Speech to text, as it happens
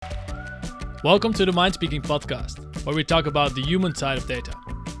Welcome to the Mind Speaking podcast, where we talk about the human side of data.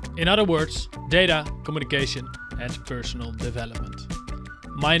 In other words, data, communication, and personal development.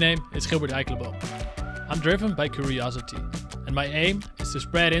 My name is Gilbert Eikelboom. I'm driven by curiosity, and my aim is to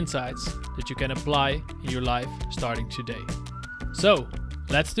spread insights that you can apply in your life starting today. So,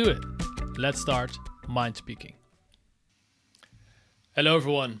 let's do it. Let's start Mind Speaking. Hello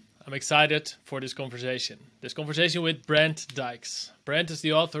everyone, I'm excited for this conversation. This conversation with Brent Dykes. Brent is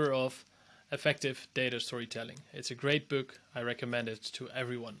the author of Effective Data Storytelling. It's a great book. I recommend it to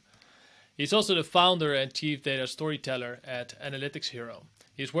everyone. He's also the founder and chief data storyteller at Analytics Hero.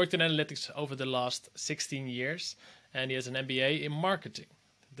 He's worked in analytics over the last 16 years, and he has an MBA in marketing.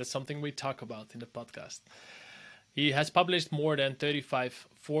 That's something we talk about in the podcast. He has published more than 35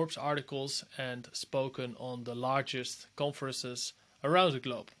 Forbes articles and spoken on the largest conferences around the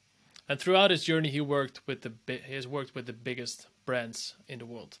globe. And throughout his journey, he has worked with the biggest brands in the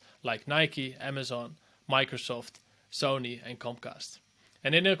world, like Nike, Amazon, Microsoft, Sony, and Comcast.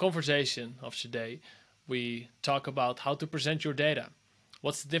 And in the conversation of today, we talk about how to present your data.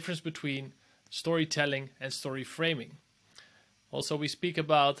 What's the difference between storytelling and story framing? Also, we speak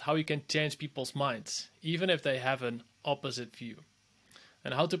about how you can change people's minds, even if they have an opposite view.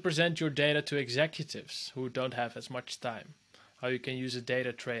 And how to present your data to executives who don't have as much time. How you can use a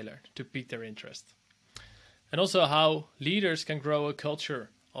data trailer to pique their interest. And also how leaders can grow a culture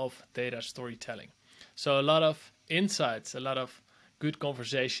of data storytelling. So a lot of insights, a lot of good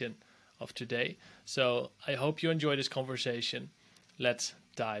conversation of today. So I hope you enjoy this conversation. Let's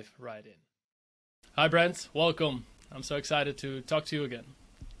dive right in. Hi Brent, welcome. I'm so excited to talk to you again.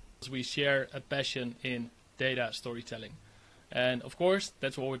 We share a passion in data storytelling. And of course,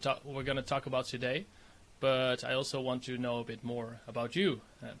 that's what we're going to talk about today. But I also want to know a bit more about you,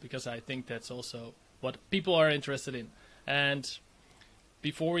 because I think that's also what people are interested in. And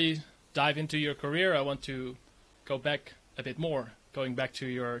before we dive into your career, I want to go back a bit more, going back to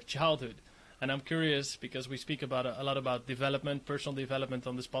your childhood. And I'm curious, because we speak about a lot about development, personal development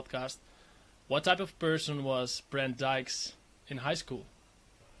on this podcast. What type of person was Brent Dykes in high school?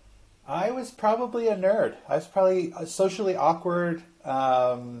 I was probably a nerd. I was probably socially awkward.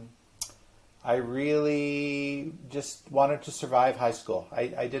 I really just wanted to survive high school. I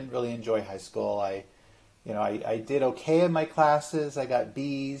didn't really enjoy high school. I did okay in my classes. I got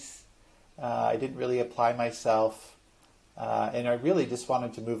B's. I didn't really apply myself. And I really just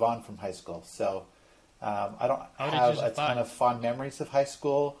wanted to move on from high school. So I don't have a ton of fond memories of high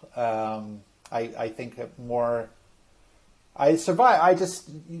school. I think more, I survived. I just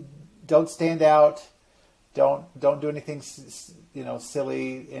don't stand out. Don't do anything,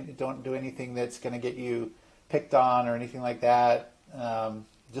 silly, and don't do anything that's going to get you picked on or anything like that.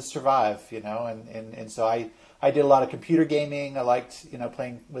 Just survive, and so I did a lot of computer gaming. I liked,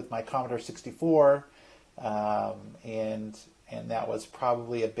 playing with my Commodore 64, and that was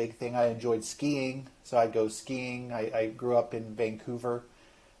probably a big thing. I enjoyed skiing, so I'd go skiing. I grew up in Vancouver,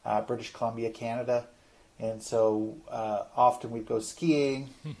 British Columbia, Canada, and so often we'd go skiing.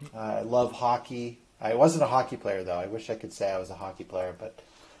 I love hockey. I wasn't a hockey player, though. I wish I could say I was a hockey player, but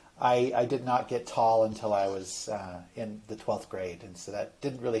I did not get tall until I was in the 12th grade, and so that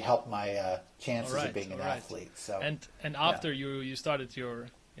didn't really help my chances of being an athlete. So and after you started your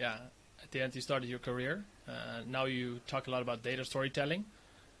at the end you started your career. Now you talk a lot about data storytelling,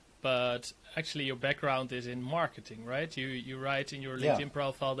 but actually your background is in marketing, right? You write in your LinkedIn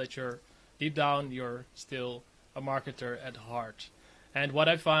profile that deep down you're still a marketer at heart. And what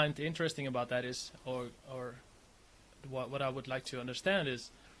I find interesting about that is, or what I would like to understand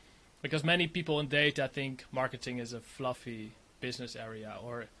is, because many people in data think marketing is a fluffy business area,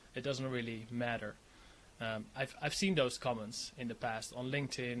 or it doesn't really matter. I've seen those comments in the past on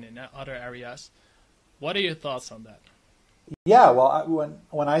LinkedIn and other areas. What are your thoughts on that? Yeah, well,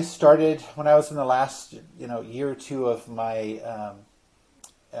 when I was in the last year or two of my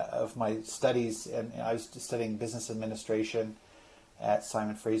studies, and I was studying business administration at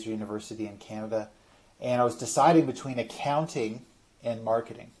Simon Fraser University in Canada, and I was deciding between accounting and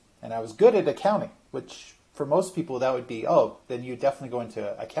marketing. And I was good at accounting, which for most people that would be, then you definitely go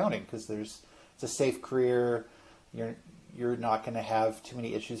into accounting because it's a safe career. You're not going to have too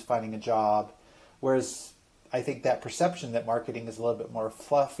many issues finding a job. Whereas I think that perception that marketing is a little bit more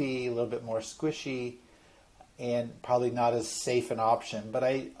fluffy, a little bit more squishy, and probably not as safe an option. But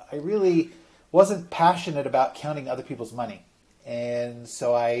I really wasn't passionate about counting other people's money. And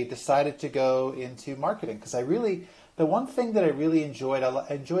so I decided to go into marketing because the one thing that I really enjoyed,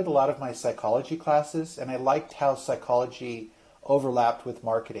 I enjoyed a lot of my psychology classes, and I liked how psychology overlapped with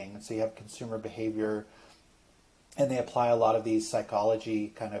marketing. And so you have consumer behavior, and they apply a lot of these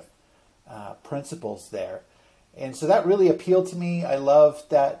psychology kind of principles there. And so that really appealed to me. I loved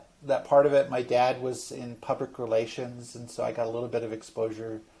that part of it. My dad was in public relations, and so I got a little bit of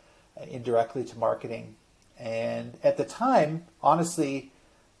exposure indirectly to marketing. And at the time, honestly,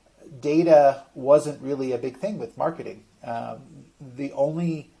 data wasn't really a big thing with marketing. The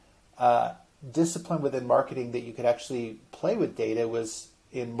only discipline within marketing that you could actually play with data was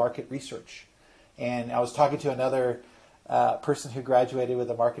in market research. And I was talking to another person who graduated with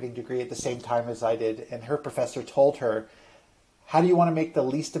a marketing degree at the same time as I did, and her professor told her, how do you want to make the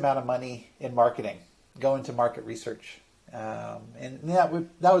least amount of money in marketing? Go into market research. And that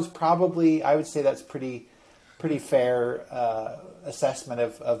was probably, I would say that's pretty fair assessment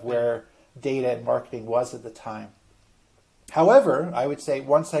of where data and marketing was at the time. However, I would say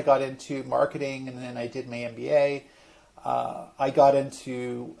once I got into marketing and then I did my MBA, I got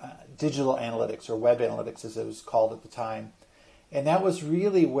into digital analytics, or web analytics as it was called at the time. And that was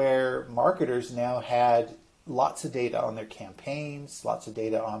really where marketers now had lots of data on their campaigns, lots of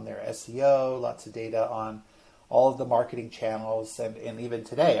data on their SEO, lots of data on all of the marketing channels. And even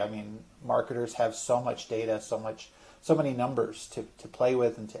today, I mean, marketers have so much data, so many numbers to play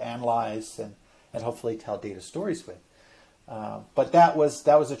with and to analyze and hopefully tell data stories with. But that was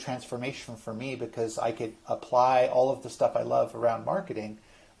a transformation for me, because I could apply all of the stuff I love around marketing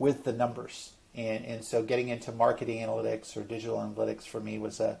with the numbers. And so getting into marketing analytics or digital analytics for me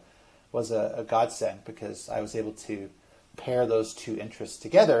was a godsend, because I was able to pair those two interests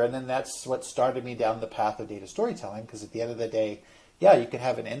together. And then that's what started me down the path of data storytelling, because at the end of the day, yeah, you can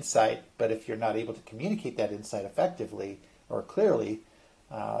have an insight, but if you're not able to communicate that insight effectively or clearly,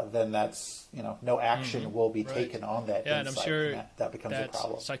 then that's, no action will be taken on that insight. And I'm sure that becomes a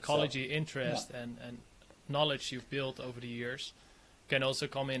problem. Psychology interest and knowledge you've built over the years can also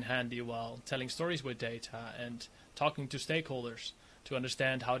come in handy while telling stories with data and talking to stakeholders to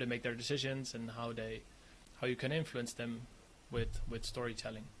understand how they make their decisions and how you can influence them with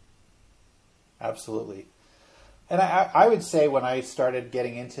storytelling. Absolutely. And I would say when I started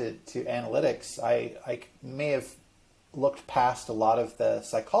getting into analytics, I may have looked past a lot of the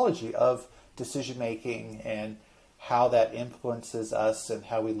psychology of decision making and how that influences us and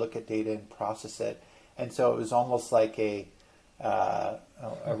how we look at data and process it. And so it was almost like a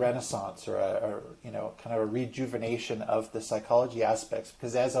renaissance or a kind of a rejuvenation of the psychology aspects.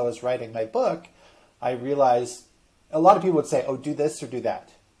 Because as I was writing my book, I realized a lot of people would say, "Oh, do this or do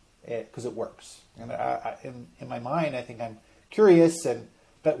that," because it works. And in my mind, I think I'm curious,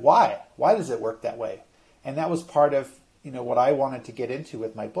 but why? Why does it work that way? And that was part of what I wanted to get into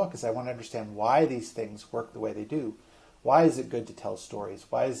with my book, is I want to understand why these things work the way they do. Why is it good to tell stories?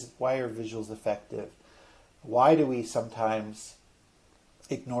 Why are visuals effective? Why do we sometimes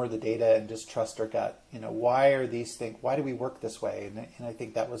ignore the data and just trust our gut? Why are these things? Why do we work this way? And I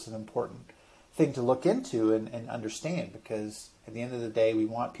think that was an important thing to look into and understand, because at the end of the day, we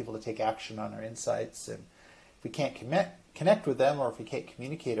want people to take action on our insights, and if we can't connect with them, or if we can't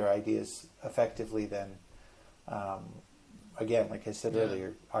communicate our ideas effectively, then again, like I said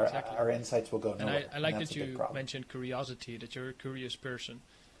earlier, our insights will go nowhere. And I like that you mentioned curiosity, that you're a curious person.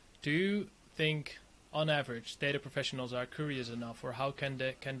 Do you think, on average, data professionals are curious enough, or how can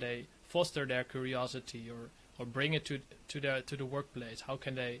they foster their curiosity or bring it to the workplace? How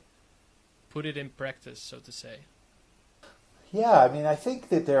can they put it in practice, so to say? Yeah, I mean, I think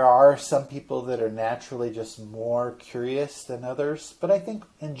that there are some people that are naturally just more curious than others, but I think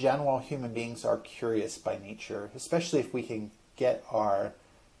in general human beings are curious by nature, especially if we can get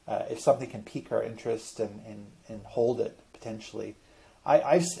if something can pique our interest and hold it potentially.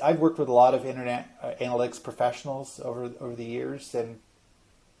 I've worked with a lot of internet analytics professionals over the years, and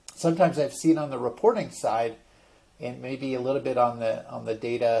sometimes I've seen on the reporting side, and maybe a little bit on the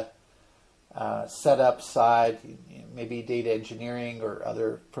data setup side, maybe data engineering or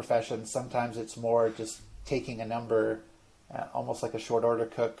other professions. Sometimes it's more just taking a number, almost like a short order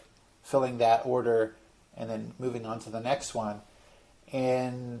cook, filling that order, and then moving on to the next one.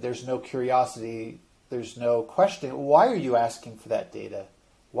 And there's no curiosity. There's no question. Why are you asking for that data?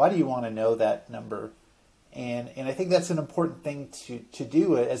 Why do you want to know that number? And I think that's an important thing to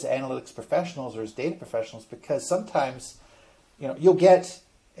do as analytics professionals or as data professionals, because sometimes you'll get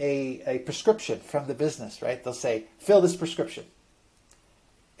a prescription from the business, right? They'll say, fill this prescription.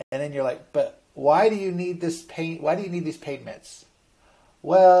 And then you're like, but why do you need this pain? Why do you need these pain meds?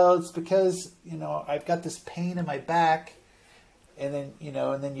 Well, it's because, I've got this pain in my back. And then,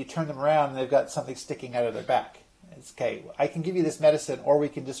 and then you turn them around and they've got something sticking out of their back. It's okay. I can give you this medicine, or we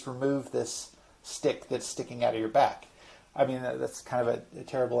can just remove this stick that's sticking out of your back. I mean, that's kind of a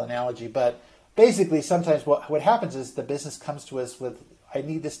terrible analogy, but basically sometimes what happens is the business comes to us with, I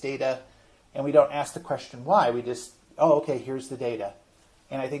need this data, and we don't ask the question why. We just, oh, okay, here's the data.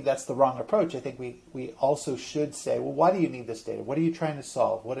 And I think that's the wrong approach. I think we also should say, well, why do you need this data? What are you trying to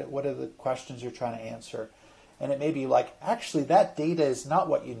solve? What are the questions you're trying to answer? And it may be like, actually, that data is not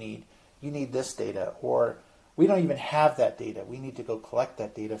what you need. You need this data. Or we don't even have that data. We need to go collect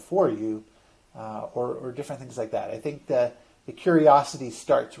that data for you, or different things like that. I think the curiosity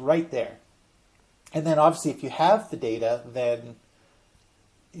starts right there. And then obviously if you have the data, then,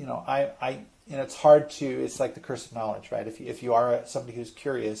 it's hard to, it's like the curse of knowledge, right? If you are somebody who's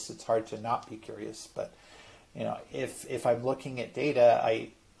curious, it's hard to not be curious. But, if I'm looking at data,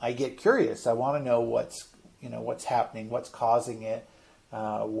 I get curious. I want to know what's happening, what's causing it,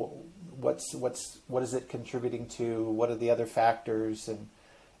 what is it contributing to, what are the other factors,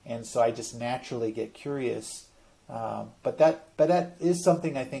 and so I just naturally get curious. But that is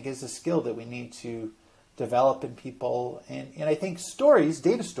something I think is a skill that we need to develop in people. And I think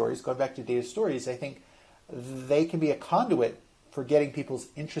data stories, going back to data stories, I think they can be a conduit for getting people's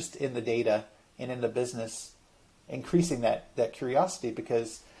interest in the data and in the business, increasing that curiosity,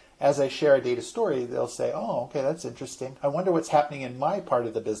 because as I share a data story, they'll say, oh, okay, that's interesting. I wonder what's happening in my part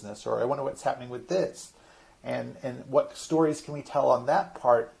of the business, or I wonder what's happening with this. And what stories can we tell on that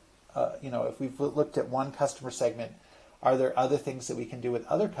part? If we've looked at one customer segment, are there other things that we can do with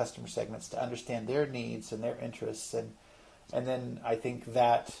other customer segments to understand their needs and their interests? And then I think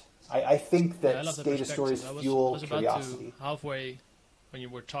that data stories fuel curiosity. Halfway when you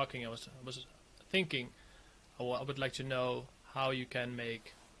were talking, I was thinking, I would like to know how you can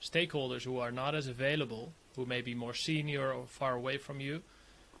make stakeholders who are not as available, who may be more senior or far away from you,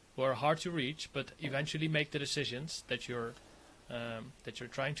 who are hard to reach, but eventually make the decisions that you're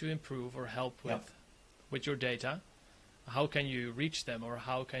trying to improve or help with your data. How can you reach them, or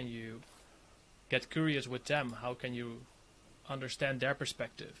how can you get curious with them? How can you understand their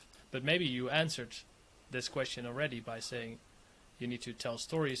perspective? But maybe you answered this question already by saying you need to tell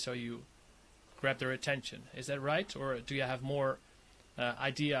stories so you grab their attention. Is that right? Or do you have more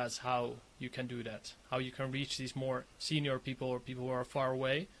ideas how you can do that? How you can reach these more senior people or people who are far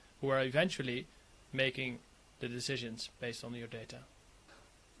away, who are eventually making the decisions based on your data?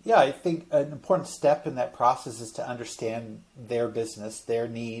 Yeah, I think an important step in that process is to understand their business, their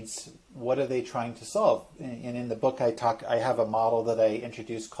needs. What are they trying to solve? And in the book I have a model that I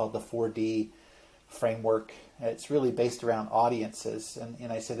introduced called the 4D framework. It's really based around audiences.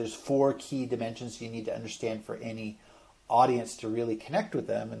 And I say there's 4 key dimensions you need to understand for any audience to really connect with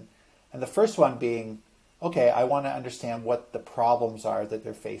them. And the first one being, okay, I want to understand what the problems are that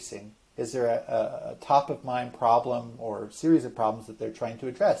they're facing. Is there a top-of-mind problem or series of problems that they're trying to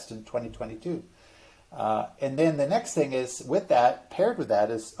address in 2022? And then the next thing is, paired with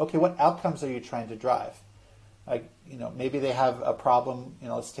that is, okay, what outcomes are you trying to drive? Maybe they have a problem.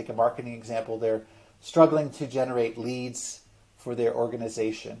 Let's take a marketing example. They're struggling to generate leads for their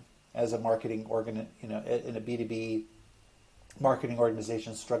organization as a marketing in a B2B marketing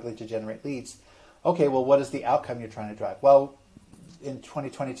organization, struggling to generate leads. Okay, well, what is the outcome you're trying to drive? Well, in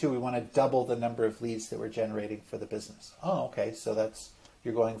 2022, we want to double the number of leads that we're generating for the business. Oh, okay. So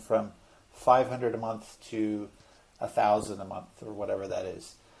you're going from 500 a month to 1,000 a month, or whatever that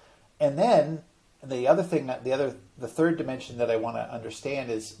is. And then the third dimension that I want to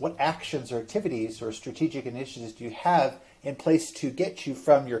understand is, what actions or activities or strategic initiatives do you have in place to get you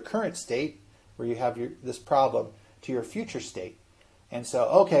from your current state, where you have this problem, to your future state? And so,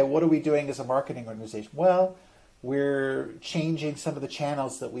 okay, what are we doing as a marketing organization? Well, we're changing some of the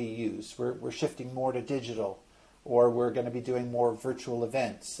channels that we use. We're shifting more to digital, or we're going to be doing more virtual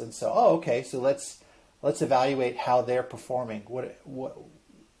events. And so, okay, so let's evaluate how they're performing. What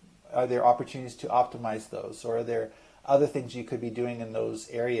are there opportunities to optimize those, or are there other things you could be doing in those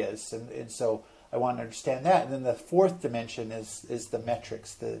areas? And so I want to understand that. And then the fourth dimension is the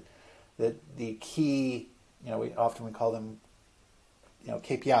metrics, the key. We call them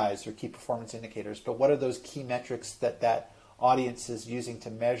KPIs, or key performance indicators. But what are those key metrics that audience is using to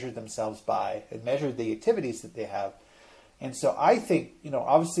measure themselves by and measure the activities that they have? And so I think,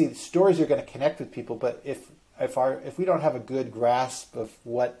 obviously the stories are going to connect with people, but if we don't have a good grasp of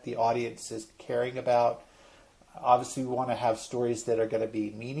what the audience is caring about, obviously we want to have stories that are going to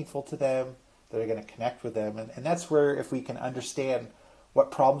be meaningful to them, that are going to connect with them. And that's where, if we can understand what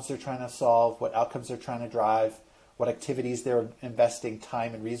problems they're trying to solve, what outcomes they're trying to drive, what activities they're investing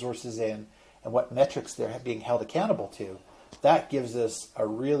time and resources in, and what metrics they're being held accountable to, that gives us a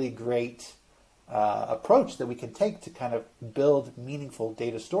really great approach that we can take to kind of build meaningful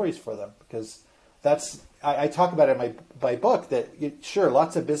data stories for them. Because I talk about it in my book that, sure,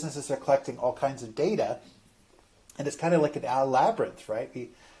 lots of businesses are collecting all kinds of data, and it's kind of like an labyrinth, right?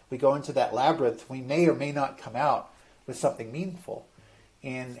 we go into that labyrinth, we may or may not come out with something meaningful.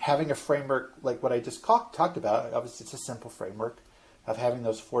 And having a framework like what I just talked about, obviously it's a simple framework of having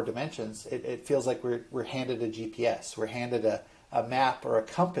those 4 dimensions. It feels like we're handed a GPS. We're handed a map or a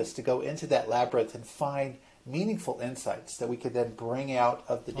compass to go into that labyrinth and find meaningful insights that we could then bring out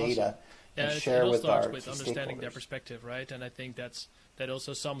of the data and share with our stakeholders. It all starts with understanding their perspective, right? And I think that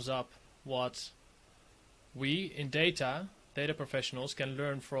also sums up what we in data professionals can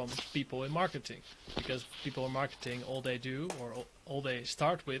learn from people in marketing, because people in marketing, all they do or all they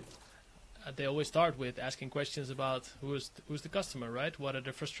start with, they always start with asking questions about who's the customer, right? What are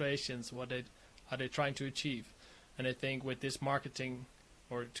the frustrations? What are they trying to achieve? And I think with this marketing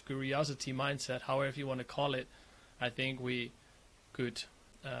or curiosity mindset, however you want to call it, I think we could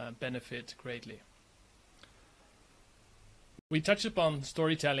benefit greatly. We touched upon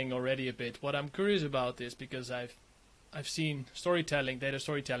storytelling already a bit. What I'm curious about is because I've seen storytelling, data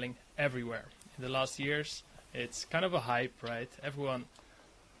storytelling everywhere. In the last years, it's kind of a hype, right? Everyone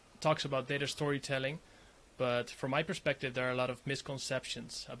talks about data storytelling, but from my perspective, there are a lot of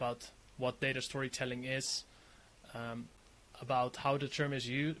misconceptions about what data storytelling is, about how the term is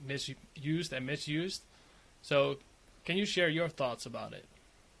misused and misused. So can you share your thoughts about it?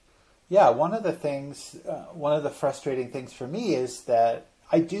 Yeah, one of the frustrating things for me is that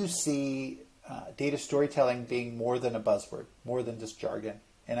I do see data storytelling being more than a buzzword, more than just jargon.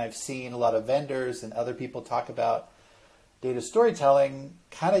 And I've seen a lot of vendors and other people talk about data storytelling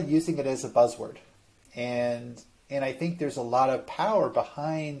kind of using it as a buzzword. And I think there's a lot of power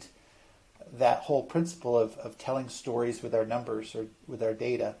behind that whole principle of telling stories with our numbers or with our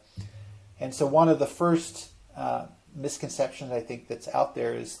data. And so one of the first misconceptions I think that's out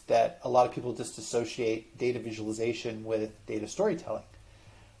there is that a lot of people just associate data visualization with data storytelling,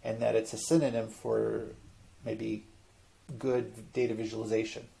 and that it's a synonym for maybe good data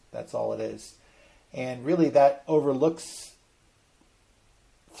visualization. That's all it is. And really that overlooks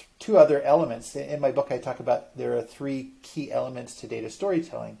 2 other elements. In my book I talk about there are 3 key elements to data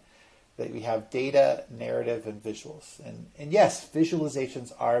storytelling. That we have data, narrative, and visuals. And yes,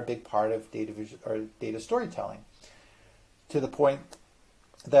 visualizations are a big part of data storytelling, to the point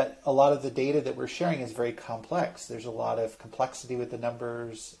that a lot of the data that we're sharing is very complex. There's a lot of complexity with the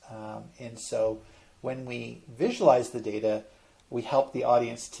numbers. And so when we visualize the data, we help the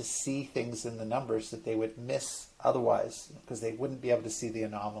audience to see things in the numbers that they would miss otherwise, because they wouldn't be able to see the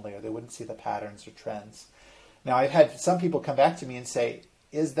anomaly or they wouldn't see the patterns or trends. Now, I've had some people come back to me and say,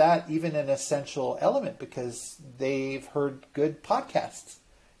 is that even an essential element? Because they've heard good podcasts,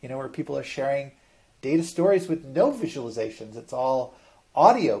 where people are sharing data stories with no visualizations. It's all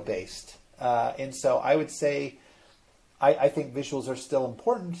audio based. And so I would say, I think visuals are still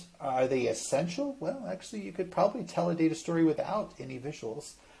important. Are they essential? Well, actually, you could probably tell a data story without any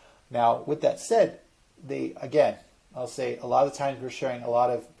visuals. Now, with that said, I'll say a lot of times we're sharing a lot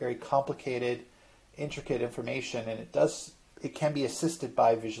of very complicated, intricate information, and it can be assisted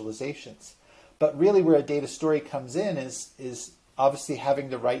by visualizations. But really where a data story comes in is obviously having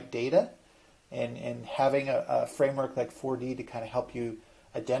the right data and having a framework like 4D to kind of help you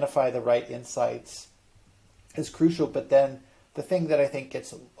identify the right insights is crucial. But then the thing that I think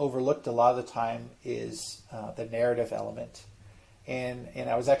gets overlooked a lot of the time is the narrative element. And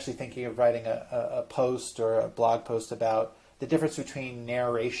I was actually thinking of writing a post or a blog post about the difference between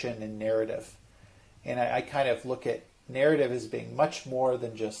narration and narrative. And I kind of look at narrative as being much more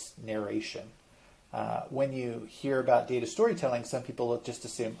than just narration. When you hear about data storytelling, some people just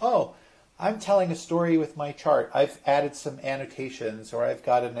assume, oh, I'm telling a story with my chart. I've added some annotations, or I've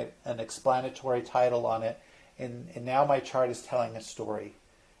got an explanatory title on it, and now my chart is telling a story.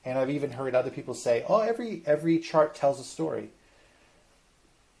 And I've even heard other people say, oh, every chart tells a story.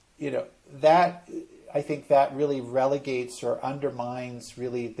 That I think that really relegates or undermines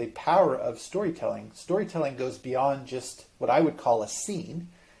really the power of storytelling. Storytelling goes beyond just what I would call a scene,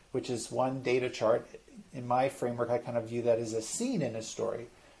 which is one data chart. In my framework, I kind of view that as a scene in a story.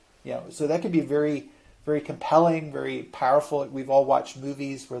 So that could be very, very compelling, very powerful. We've all watched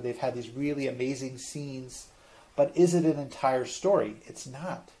movies where they've had these really amazing scenes, but is it an entire story? It's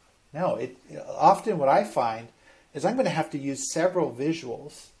not. No. Often what I find is I'm going to have to use several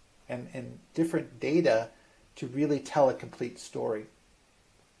visuals and different data to really tell a complete story.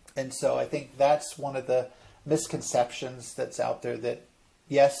 And so I think that's one of the misconceptions that's out there, that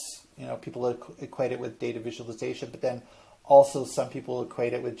yes, people equate it with data visualization, but then also some people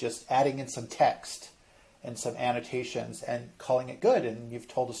equate it with just adding in some text and some annotations and calling it good and you've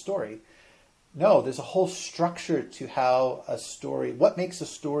told a story. No, there's a whole structure to how a story, what makes a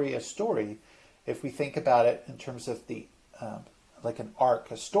story, if we think about it in terms of the like an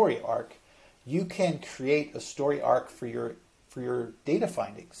arc, a story arc, you can create a story arc for your data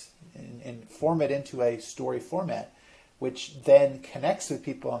findings and form it into a story format, which then connects with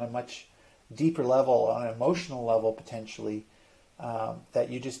people on a much deeper level, on an emotional level potentially, that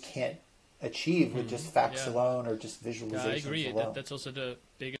you just can't achieve with just facts alone or just visualizations alone. I agree. That's also the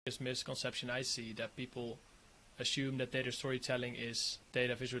biggest misconception I see, that people assume that data storytelling is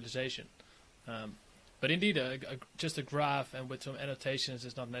data visualization. But indeed, just a graph and with some annotations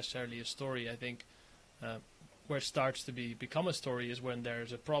is not necessarily a story. I think where it starts to become a story is when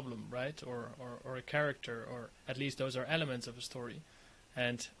there's a problem, right? Or a character, or at least those are elements of a story.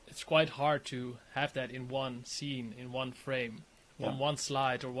 And it's quite hard to have that in one scene, in one frame, on one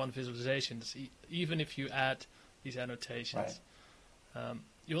slide or one visualization, even if you add these annotations. Right.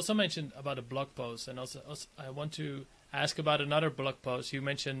 You also mentioned about a blog post, and also I want to ask about another blog post. You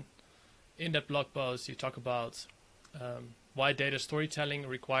mentioned in that blog post, you talk about why data storytelling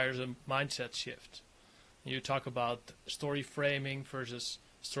requires a mindset shift. You talk about story framing versus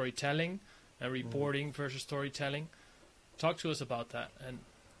storytelling, and reporting versus storytelling. Talk to us about that, and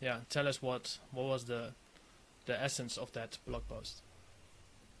tell us what was the essence of that blog post.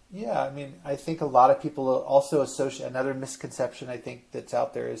 Yeah, I mean, I think a lot of people also associate, another misconception I think that's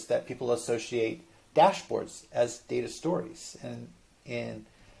out there is that people associate dashboards as data stories. And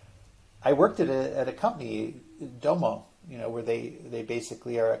I worked at a company, Domo, where they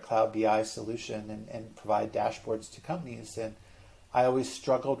basically are a cloud BI solution and provide dashboards to companies. And I always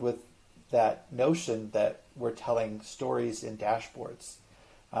struggled with that notion that we're telling stories in dashboards.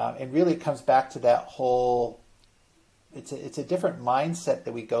 And really it comes back to that whole, it's a different mindset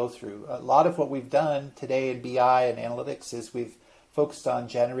that we go through. A lot of what we've done today in BI and analytics is we've focused on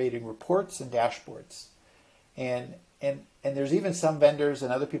generating reports and dashboards. And there's even some vendors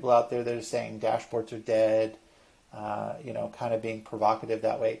and other people out there that are saying dashboards are dead, kind of being provocative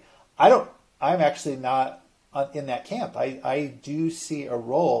that way. I'm actually not in that camp. I do see a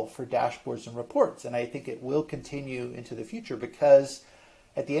role for dashboards and reports, and I think it will continue into the future because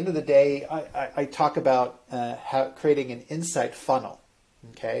at the end of the day, I talk about creating an insight funnel,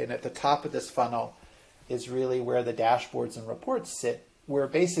 okay? And at the top of this funnel is really where the dashboards and reports sit. We're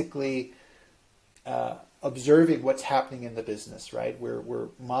basically observing what's happening in the business, right? We're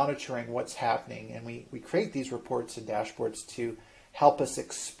monitoring what's happening, and we create these reports and dashboards to help us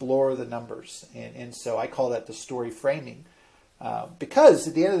explore the numbers. And so I call that the story framing. Because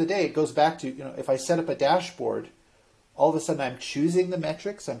at the end of the day, it goes back to, if I set up a dashboard, all of a sudden I'm choosing the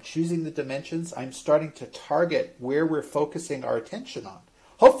metrics, I'm choosing the dimensions, I'm starting to target where we're focusing our attention on.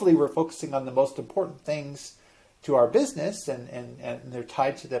 Hopefully we're focusing on the most important things to our business, and they're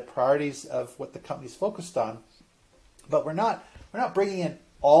tied to the priorities of what the company's focused on. But we're not bringing in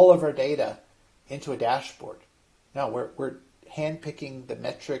all of our data into a dashboard. No, we're handpicking the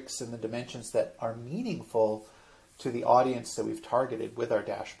metrics and the dimensions that are meaningful to the audience that we've targeted with our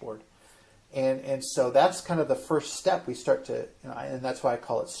dashboard. And so that's kind of the first step. We start to, and that's why I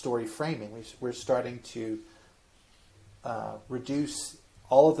call it story framing. We're starting to reduce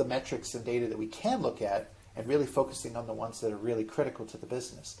all of the metrics and data that we can look at and really focusing on the ones that are really critical to the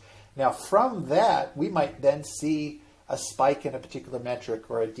business. Now, from that, we might then see a spike in a particular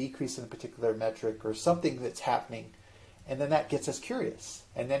metric or a decrease in a particular metric or something that's happening. And then that gets us curious.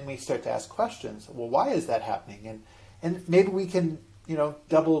 And then we start to ask questions. Well, why is that happening? And maybe we can,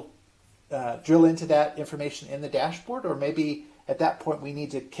 drill into that information in the dashboard, or maybe at that point we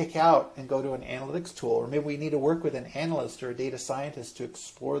need to kick out and go to an analytics tool, or maybe we need to work with an analyst or a data scientist to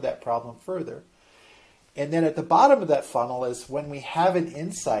explore that problem further. And then at the bottom of that funnel is when we have an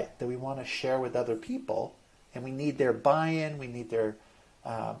insight that we want to share with other people, and we need their buy-in, we need their,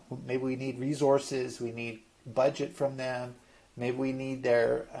 maybe we need resources, we need budget from them, maybe we need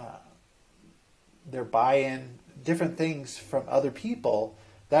their buy-in, different things from other people.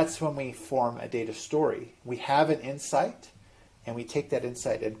 That's when we form a data story. We have an insight, and we take that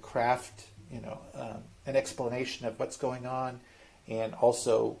insight and craft, an explanation of what's going on, and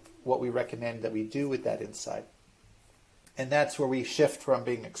also what we recommend that we do with that insight. And that's where we shift from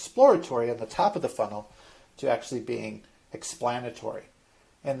being exploratory on the top of the funnel to actually being explanatory.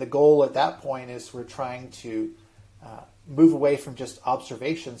 And the goal at that point is we're trying to move away from just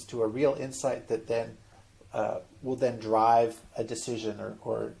observations to a real insight that then will then drive a decision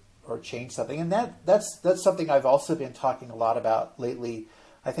or change something. And that's something I've also been talking a lot about lately.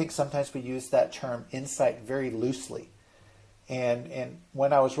 I think sometimes we use that term insight very loosely. And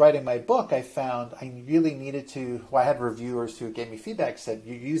when I was writing my book, I found I really needed to, I had reviewers who gave me feedback, said,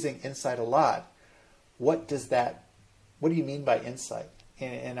 you're using insight a lot. What do you mean by insight?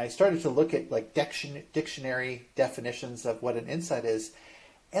 and I started to look at like dictionary definitions of what an insight is,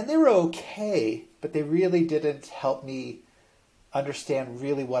 and they were okay, but they really didn't help me understand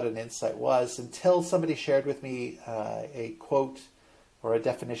really what an insight was until somebody shared with me a quote or a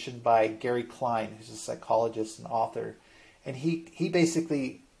definition by Gary Klein, who's a psychologist and author. And he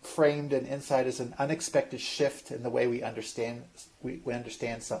basically framed an insight as an unexpected shift in the way we understand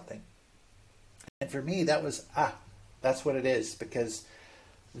something. And for me, that was, that's what it is. Because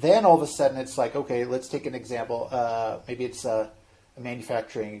then all of a sudden it's like, okay, let's take an example. Maybe it's a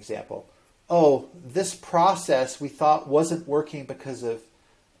manufacturing example. Oh, this process we thought wasn't working because of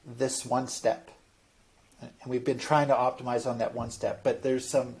this one step. And we've been trying to optimize on that one step. But there's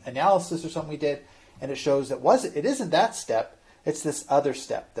some analysis or something we did, and it shows that it isn't that step, it's this other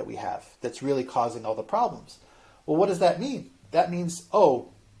step that we have that's really causing all the problems. Well, what does that mean? That means,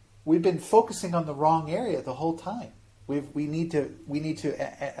 we've been focusing on the wrong area the whole time. We need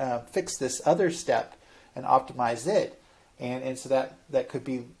to fix this other step and optimize it. And so that could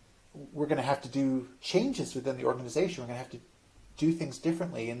be, we're going to have to do changes within the organization. We're going to have to do things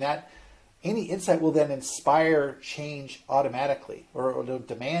differently. And that any insight will then inspire change automatically, or it'll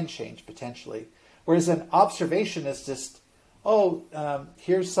demand change potentially. Whereas an observation is just,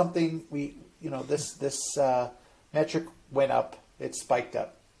 here's something this metric went up, it spiked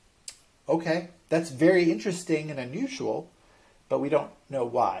up. Okay, that's very interesting and unusual, but we don't know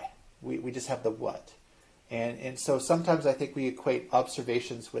why. We just have the what. And so sometimes I think we equate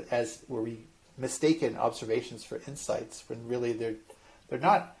observations where we mistaken observations for insights when really they're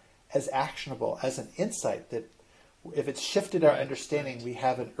not as actionable as an insight that if it's shifted our understanding, we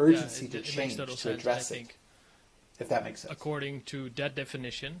have an urgency to change, to address it. If that makes sense. According to that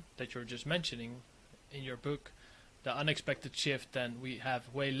definition that you're just mentioning in your book, the unexpected shift, then we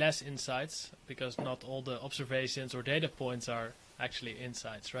have way less insights because not all the observations or data points are actually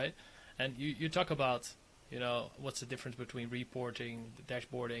insights, right? And you talk about, what's the difference between reporting, the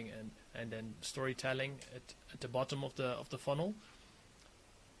dashboarding, and then storytelling at the bottom of the funnel.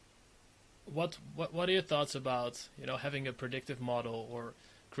 What are your thoughts about having a predictive model or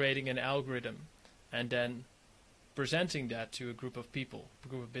creating an algorithm and then presenting that to a group of people, a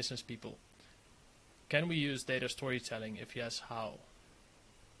group of business people? Can we use data storytelling? If yes, how?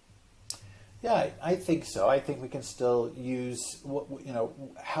 Yeah, I think so. I think we can still use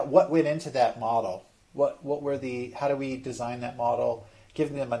what went into that model. How do we design that model,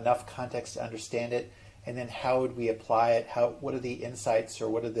 giving them enough context to understand it, and then how would we apply it? What are the insights or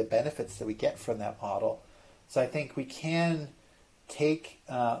what are the benefits that we get from that model? So I think we can take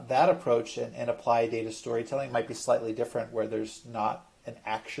that approach and apply data storytelling. It might be slightly different where there's not an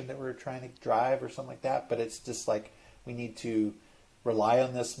action that we're trying to drive or something like that, but it's just like we need to rely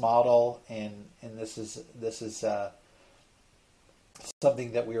on this model, and this is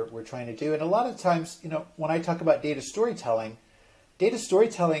something that we're trying to do. And a lot of times, when I talk about data storytelling,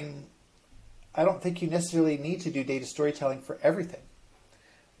 I don't think you necessarily need to do data storytelling for everything.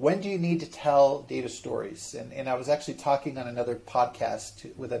 When do you need to tell data stories? And I was actually talking on another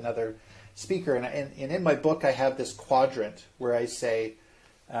podcast with another speaker, and in my book I have this quadrant where I say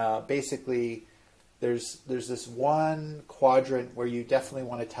basically there's this one quadrant where you definitely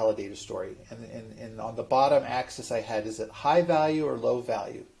want to tell a data story, and on the bottom axis I had, is it high value or low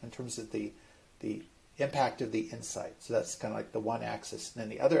value in terms of the impact of the insight. So that's kind of like the one axis. And then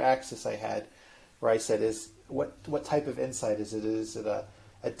the other axis I had where I said is what type of insight is it? Is it a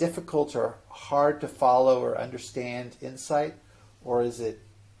difficult or hard to follow or understand insight, or is it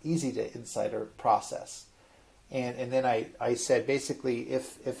easy to insight or process? And then I said basically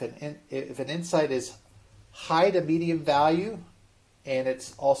if an insight is high to medium value and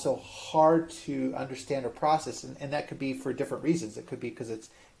it's also hard to understand or process, and that could be for different reasons. It could be because it's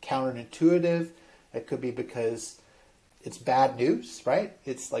counterintuitive. It could be because it's bad news, right?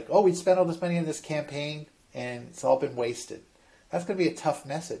 It's like, we spent all this money on this campaign and it's all been wasted. That's going to be a tough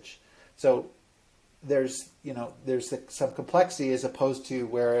message. So there's some complexity as opposed to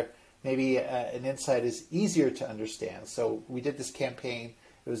where maybe an insight is easier to understand. So we did this campaign.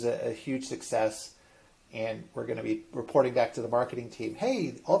 It was a huge success. And we're going to be reporting back to the marketing team,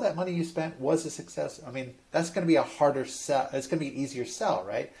 hey, all that money you spent was a success. I mean, that's going to be a harder sell. It's going to be an easier sell,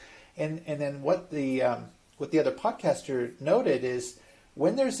 right? And then what the other podcaster noted is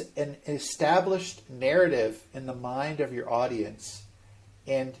when there's an established narrative in the mind of your audience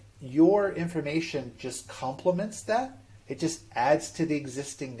and your information just complements that, it just adds to the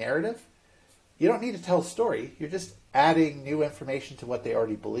existing narrative, you don't need to tell a story. You're just adding new information to what they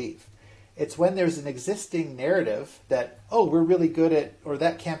already believe. It's when there's an existing narrative that, we're really good at, or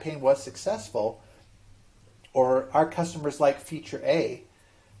that campaign was successful, or our customers like feature A,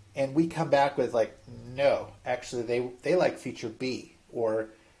 and we come back with like, no, actually they like feature B, or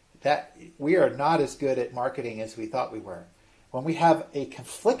that we are not as good at marketing as we thought we were. When we have a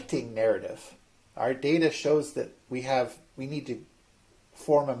conflicting narrative, our data shows that we need to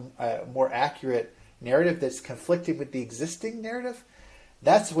form a more accurate narrative that's conflicting with the existing narrative.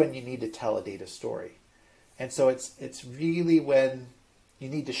 That's when you need to tell a data story. And so it's really when you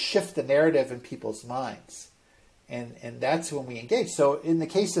need to shift the narrative in people's minds. And that's when we engage. So in the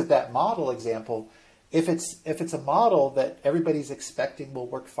case of that model example, if it's a model that everybody's expecting will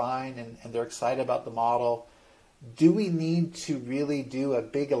work fine and they're excited about the model, do we need to really do a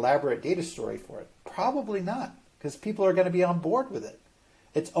big elaborate data story for it? Probably not, because people are going to be on board with it.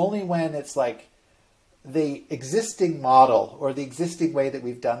 It's only when it's like the existing model or the existing way that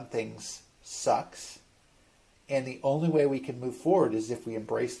we've done things sucks, and the only way we can move forward is if we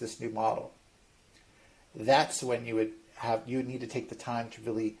embrace this new model. That's when you would need to take the time to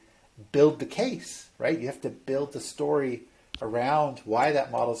really build the case, right? You have to build the story around why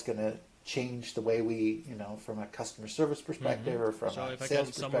that model is going to change the way we, from a customer service perspective or from a sales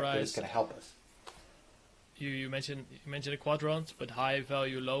perspective, is going to help us. You mentioned a quadrant, but high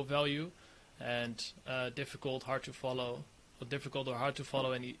value, low value, and difficult, hard to follow,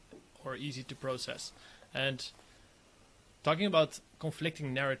 or easy to process. And talking about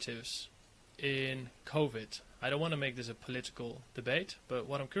conflicting narratives in COVID, I don't want to make this a political debate, but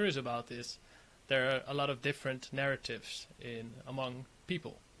what I'm curious about is there are a lot of different narratives among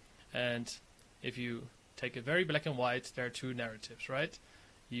people. And if you take it very black and white, there are two narratives, right?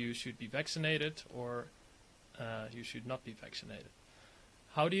 You should be vaccinated or you should not be vaccinated.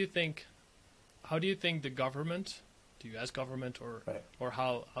 How do you think the government, the US government, or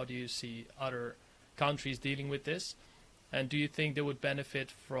how do you see other countries dealing with this? And do you think they would benefit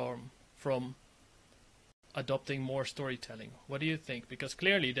from adopting more storytelling? What do you think? Because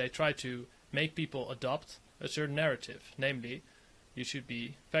clearly they try to make people adopt a certain narrative, namely, you should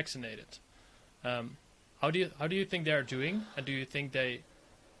be vaccinated. How do you think they are doing, and do you think they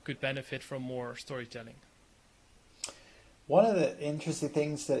could benefit from more storytelling? One of the interesting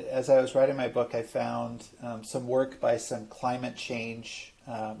things that, as I was writing my book, I found some work by some climate change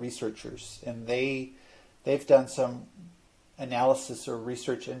researchers, and they've done some analysis or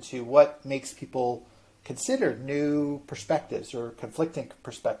research into what makes people consider new perspectives or conflicting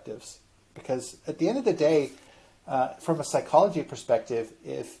perspectives. Because at the end of the day, from a psychology perspective,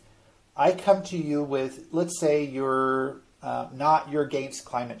 if I come to you with, let's say you're against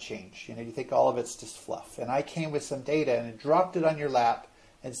climate change, you think all of it's just fluff, and I came with some data and dropped it on your lap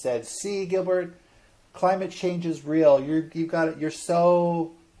and said, "See, Gilbert, climate change is real. You've got it. You're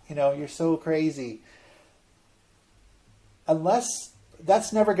so crazy." Unless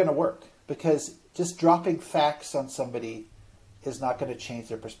that's never going to work, because just dropping facts on somebody is not going to change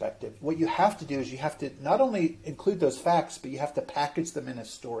their perspective. What you have to do is you have to not only include those facts, but you have to package them in a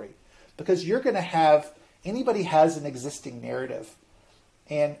story, because you're going to have, anybody has an existing narrative.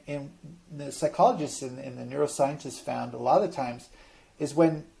 And the psychologists and the neuroscientists found a lot of the times is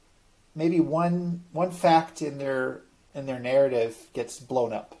when maybe one fact in their narrative gets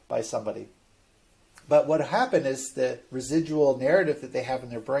blown up by somebody. But what happened is the residual narrative that they have in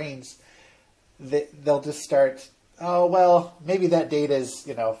their brains, they'll just start, oh, well, maybe that data is,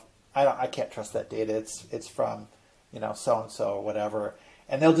 I can't trust that data. It's from, so-and-so or whatever.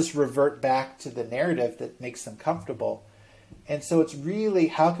 And they'll just revert back to the narrative that makes them comfortable. And so it's really,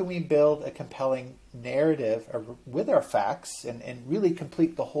 how can we build a compelling narrative with our facts and really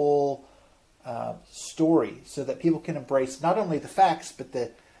complete the whole story so that people can embrace not only the facts, but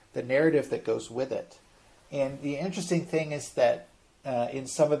the narrative that goes with it. And the interesting thing is that in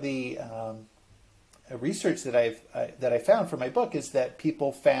some of the research that I found for my book is that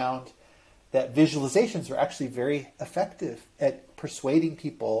people found that visualizations are actually very effective at persuading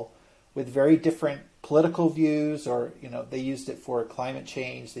people with very different political views, or they used it for climate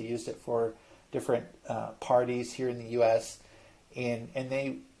change, they used it for different parties here in the U.S. and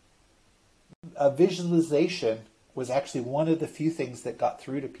a visualization was actually one of the few things that got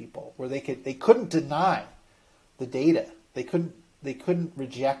through to people, where they couldn't deny the data, they couldn't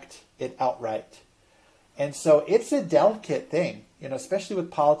reject it outright. And so it's a delicate thing, especially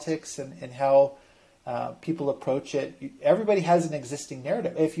with politics and how people approach it. Everybody has an existing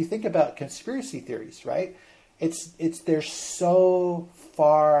narrative. If you think about conspiracy theories, right? They're so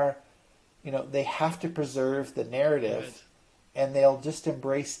far, they have to preserve the narrative, right, and they'll just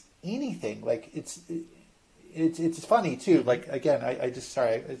embrace anything. Like it's funny too. Like again, it's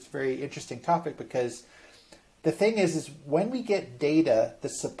a very interesting topic, because the thing is when we get data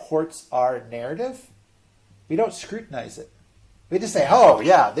that supports our narrative, we don't scrutinize it. We just say, oh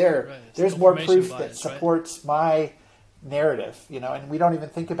yeah, there's more confirmation proof that bias, right? supports my narrative, and we don't even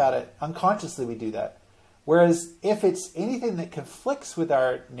think about it. Unconsciously we do that. Whereas if it's anything that conflicts with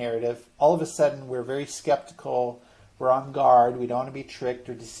our narrative, all of a sudden we're very skeptical, we're on guard, we don't want to be tricked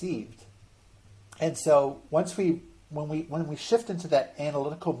or deceived. And so when we shift into that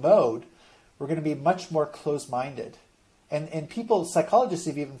analytical mode, we're going to be much more closed-minded. And people, psychologists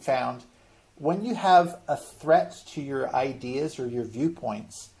have even found, when you have a threat to your ideas or your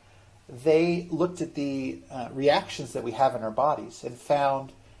viewpoints, they looked at the reactions that we have in our bodies and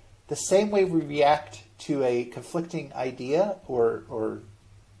found the same way we react to a conflicting idea or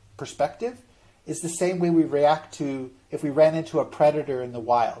perspective is the same way we react to if we ran into a predator in the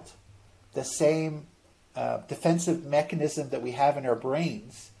wild. The same defensive mechanism that we have in our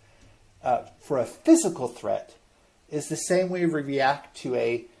brains for a physical threat is the same way we react to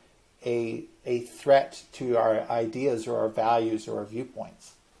a threat to our ideas or our values or our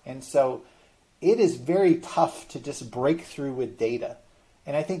viewpoints. And so it is very tough to just break through with data.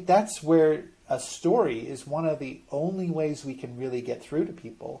 And I think that's where a story is one of the only ways we can really get through to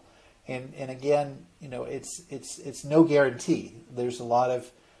people. And again, it's no guarantee. There's a lot of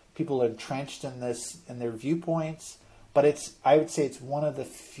people entrenched in this and their viewpoints, but I would say it's one of the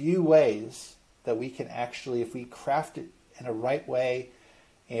few ways that we can actually, if we craft it in a right way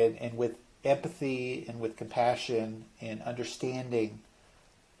and with empathy and with compassion and understanding,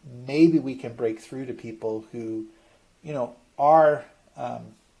 maybe we can break through to people who, are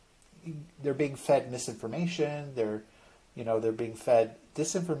they're being fed misinformation. They're being fed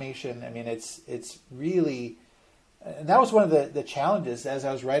disinformation. I mean, it's really, and that was one of the challenges as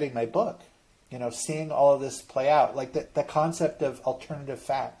I was writing my book. Seeing all of this play out, like the concept of alternative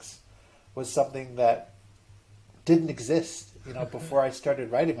facts was something that didn't exist, before I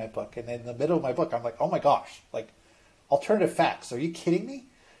started writing my book. And in the middle of my book, I'm like, oh my gosh, like alternative facts? Are you kidding me?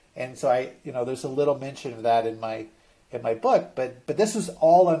 And so there's a little mention of that in my book, but this was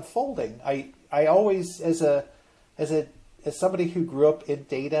all unfolding. I always, as somebody who grew up in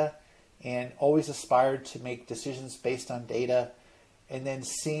data and always aspired to make decisions based on data, and then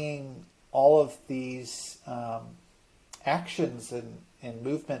seeing all of these actions and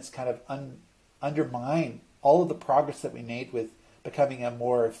movements kind of undermine all of the progress that we made with becoming a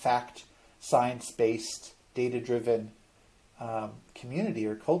more fact, science-based, data-driven community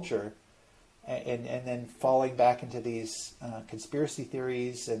or culture, and then falling back into these conspiracy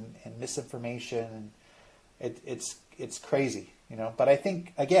theories and misinformation. It's crazy, But I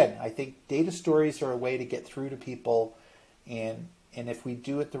think data stories are a way to get through to people, and if we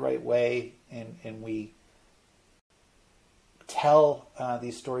do it the right way and we tell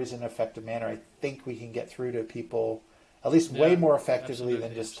these stories in an effective manner, I think we can get through to people at least way more effectively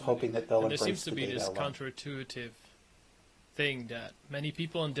than just hoping that they'll embrace the data. There seems to be this counterintuitive thing that many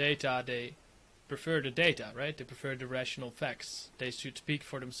people in data, they prefer the data, right? They prefer the rational facts. They should speak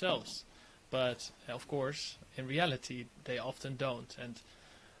for themselves. But, of course, in reality, they often don't. And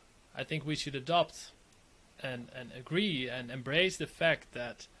I think we should adopt and agree and embrace the fact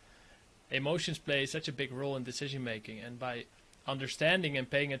that emotions play such a big role in decision making. And by understanding and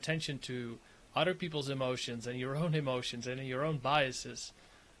paying attention to other people's emotions and your own emotions and your own biases,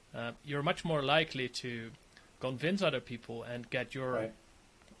 you're much more likely to convince other people and get your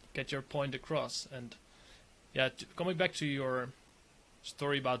point across. And coming back to your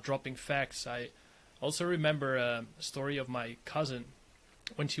story about dropping facts, I also remember a story of my cousin.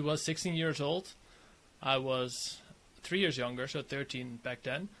 When she was 16 years old, I was 3 years younger, so 13 back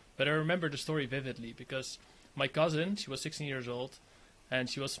then, but I remember the story vividly because my cousin, she was 16 years old, and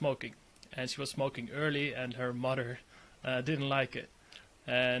she was smoking. And she was smoking early, and her mother didn't like it.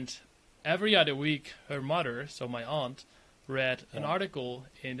 And every other week, her mother, so my aunt, read an article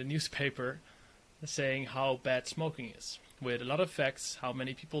in the newspaper saying how bad smoking is, with a lot of facts, how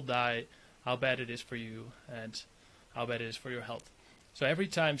many people die, how bad it is for you, and how bad it is for your health. So every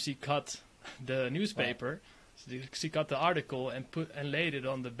time she cut the newspaper, she cut the article and laid it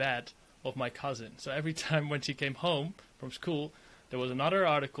on the bed of my cousin. So every time when she came home from school, there was another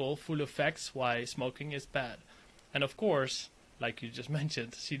article full of facts why smoking is bad. And of course, like you just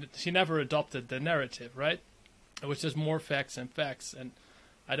mentioned, she never adopted the narrative, right? It was just more facts and facts. And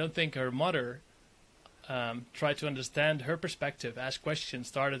I don't think her mother tried to understand her perspective, ask questions,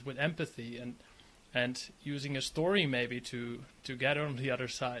 started with empathy and using a story maybe to get her on the other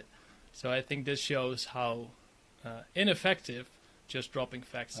side. So I think this shows how ineffective just dropping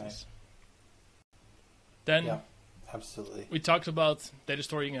facts is. Then absolutely. We talked about data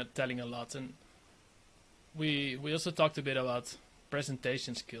storytelling a lot, and we also talked a bit about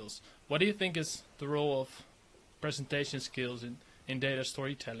presentation skills. What do you think is the role of presentation skills in data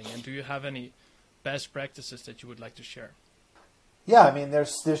storytelling? And do you have any best practices that you would like to share? Yeah, I mean,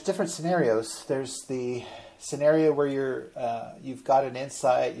 there's different scenarios. There's the scenario where you've got an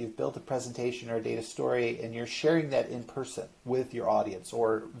insight, you've built a presentation or a data story, and you're sharing that in person with your audience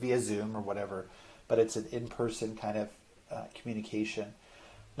or via Zoom or whatever, but it's an in-person kind of communication.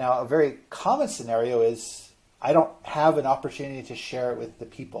 Now, a very common scenario is I don't have an opportunity to share it with the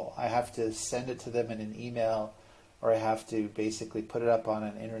people. I have to send it to them in an email, or I have to basically put it up on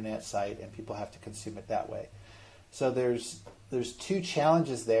an internet site and people have to consume it that way. So there's two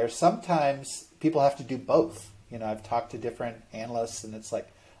challenges there. Sometimes people have to do both. You know, I've talked to different analysts, and it's like,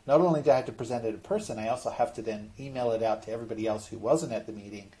 not only do I have to present it in person, I also have to then email it out to everybody else who wasn't at the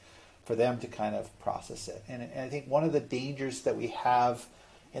meeting for them to kind of process it. And I think one of the dangers that we have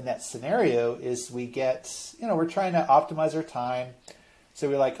in that scenario is we get, we're trying to optimize our time. So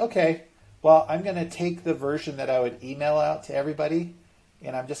we're like, okay, well, I'm going to take the version that I would email out to everybody,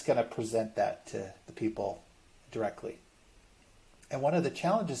 and I'm just going to present that to the people directly. And one of the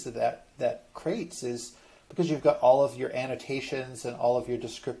challenges that creates is because you've got all of your annotations and all of your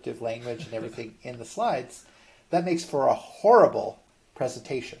descriptive language and everything in the slides, that makes for a horrible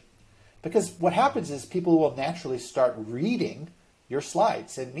presentation. Because what happens is people will naturally start reading your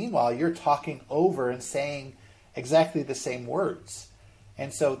slides, and meanwhile you're talking over and saying exactly the same words.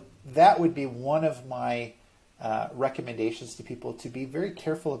 And so that would be one of my recommendations to people, to be very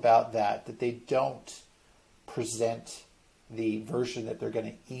careful about that they don't present the version that they're going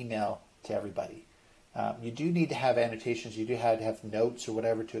to email to everybody. You do need to have annotations, you do have to have notes or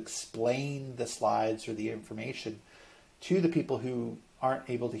whatever to explain the slides or the information to the people who aren't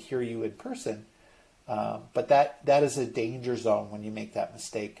able to hear you in person. But that is a danger zone when you make that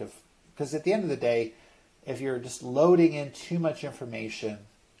mistake because at the end of the day, if you're just loading in too much information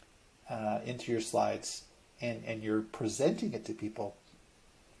into your slides and you're presenting it to people,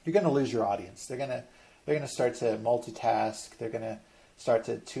 you're going to lose your audience. They're going to start to multitask. They're going to start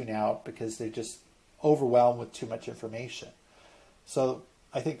to tune out because they're just overwhelmed with too much information. So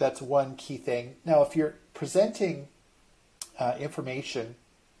I think that's one key thing. Now, if you're presenting information,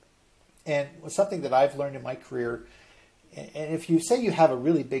 and something that I've learned in my career, and if you say you have a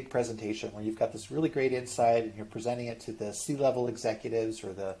really big presentation where you've got this really great insight and you're presenting it to the C-level executives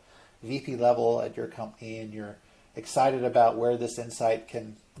or the VP level at your company, and you're excited about where this insight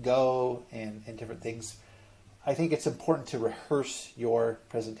can go and different things, I think it's important to rehearse your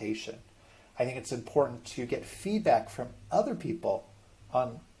presentation. I think it's important to get feedback from other people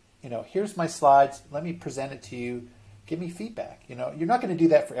on, here's my slides, let me present it to you, give me feedback. You're not going to do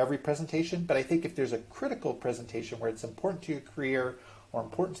that for every presentation, but I think if there's a critical presentation where it's important to your career or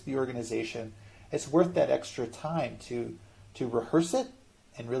important to the organization, it's worth that extra time to rehearse it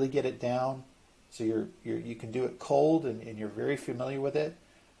and really get it down so you can do it cold and you're very familiar with it.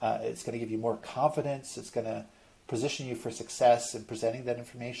 It's going to give you more confidence. It's going to position you for success in presenting that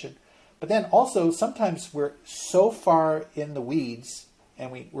information. But then also, sometimes we're so far in the weeds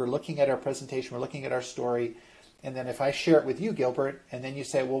and we're looking at our presentation, we're looking at our story, and then if I share it with you, Gilbert, and then you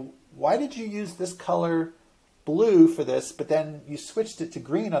say, well, why did you use this color blue for this, but then you switched it to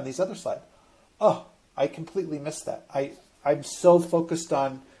green on these other slides? Oh, I completely missed that. I'm so focused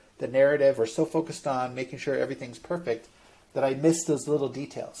on the narrative or so focused on making sure everything's perfect that I missed those little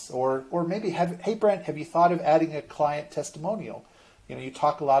details. Or maybe, hey, Brent, have you thought of adding a client testimonial? You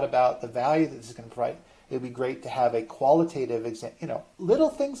talk a lot about the value that this is going to provide. It would be great to have a qualitative example. Little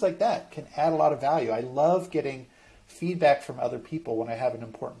things like that can add a lot of value. I love getting feedback from other people when I have an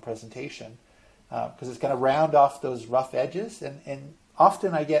important presentation because it's going to round off those rough edges. And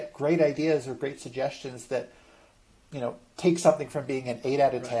often I get great ideas or great suggestions that, take something from being an 8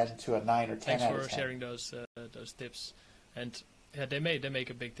 out of 10 to a 9 or 10 Thanks out of 10. Thanks for sharing those tips. And yeah, they make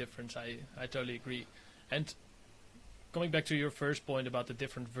a big difference. I totally agree. And coming back to your first point about the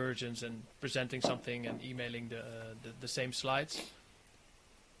different versions and presenting something and emailing the same slides,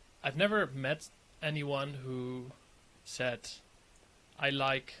 I've never met anyone who said, I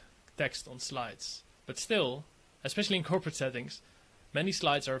like text on slides. But still, especially in corporate settings, many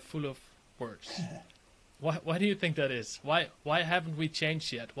slides are full of words. Why do you think that is? Why haven't we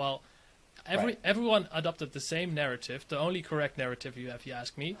changed yet? Well, everyone adopted the same narrative, the only correct narrative if you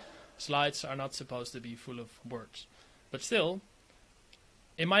ask me. Slides are not supposed to be full of words. But still,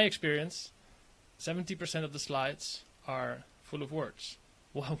 in my experience, 70% of the slides are full of words.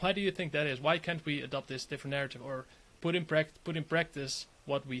 Why do you think that is? Why can't we adopt this different narrative or put in practice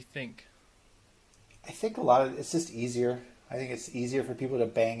what we think? I think a lot of it's just easier. I think it's easier for people to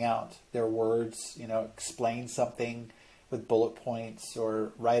bang out their words, explain something with bullet points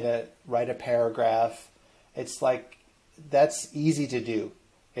or write a paragraph it's like that's easy to do.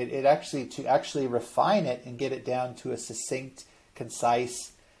 It actually, to actually refine it and get it down to a succinct,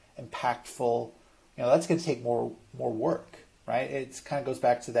 concise, impactful, that's going to take more work, right? It kind of goes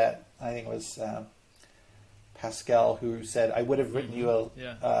back to that. I think it was Pascal who said, "I would have written you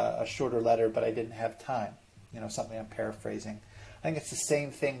a shorter letter, but I didn't have time." Something I'm paraphrasing. I think it's the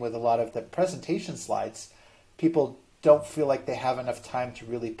same thing with a lot of the presentation slides. People don't feel like they have enough time to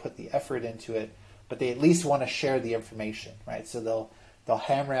really put the effort into it, but they at least want to share the information, right? So they'll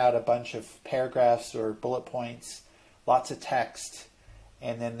hammer out a bunch of paragraphs or bullet points, lots of text,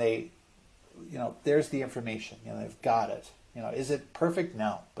 and then there's the information. They've got it. Is it perfect?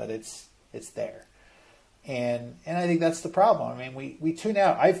 No, but it's there. And I think that's the problem. I mean, we tune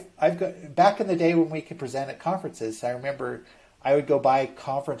out. I've got, back in the day when we could present at conferences, I remember I would go by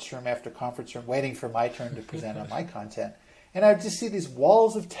conference room after conference room waiting for my turn to present on my content. And I'd just see these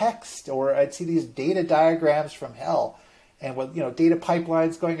walls of text, or I'd see these data diagrams from hell, and with data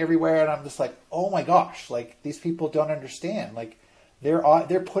pipelines going everywhere, and I'm just like, oh my gosh, like these people don't understand. Like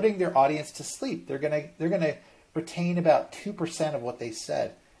they're putting their audience to sleep. They're gonna retain about 2% of what they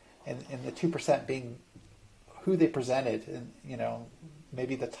said, and the 2% being who they presented, and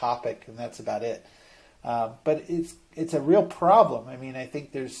maybe the topic, and that's about it. But it's a real problem. I mean, I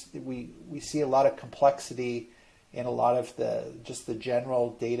think we see a lot of complexity in a lot of the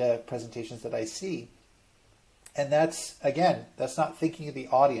general data presentations that I see. And that's not thinking of the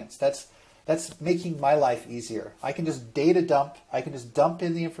audience. That's making my life easier. I can just data dump. I can just dump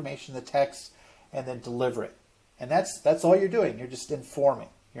in the information, the text, and then deliver it. And that's all you're doing. You're just informing.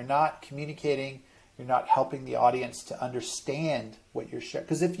 You're not communicating. You're not helping the audience to understand what you're sharing.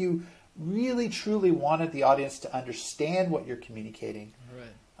 Because if you really truly wanted the audience to understand what you're communicating,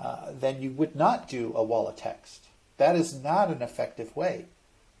 right, then you would not do a wall of text. That is not an effective way,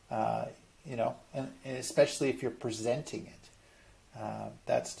 and especially if you're presenting it.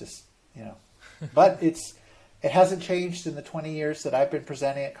 That's just, but it hasn't changed in the 20 years that I've been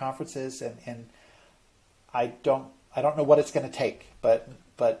presenting at conferences, and I don't know what it's going to take, but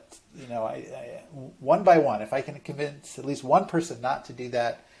I one by one, if I can convince at least one person not to do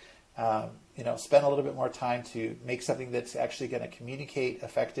that, spend a little bit more time to make something that's actually going to communicate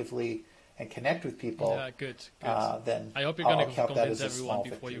effectively and connect with people. Yeah, good. Then I hope you're going to count that convince as a everyone small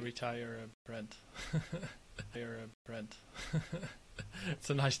before victory. you retire, Brent. Brent. It's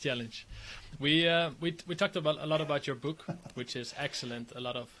a nice challenge. We talked a lot about your book, which is excellent. A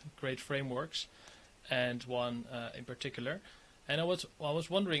lot of great frameworks, and one in particular. And I was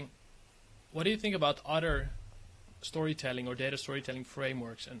wondering, what do you think about other storytelling or data storytelling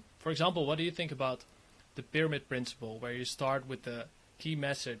frameworks? And for example, what do you think about the pyramid principle, where you start with the key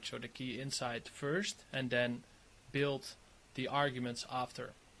message or the key insight first and then build the arguments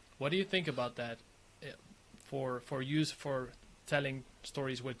after? What do you think about that for telling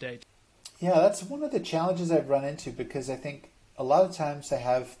stories with data? Yeah, that's one of the challenges I've run into, because I think a lot of times I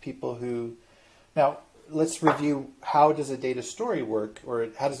have people who, now let's review, how does a data story work, or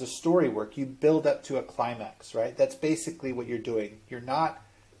how does a story work? You build up to a climax, right? That's basically what you're doing. You're not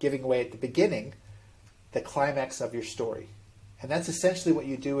giving away at the beginning the climax of your story. And that's essentially what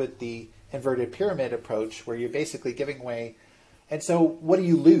you do with the inverted pyramid approach, where you're basically giving away. And so what do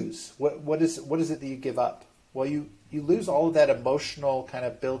you lose? What is it that you give up? Well, you lose all of that emotional kind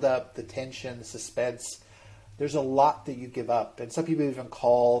of build up, the tension, the suspense. There's a lot that you give up. And some people even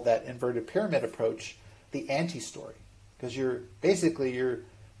call that inverted pyramid approach the anti-story, because you're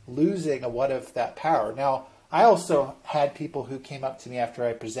losing a what of that power. Now, I also had people who came up to me after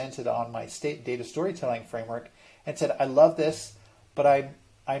I presented on my data storytelling framework and said, I love this, but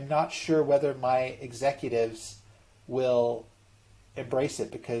I'm not sure whether my executives will embrace it,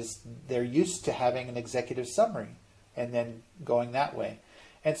 because they're used to having an executive summary and then going that way.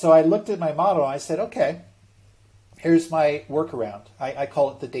 And so I looked at my model and I said, okay, here's my workaround. I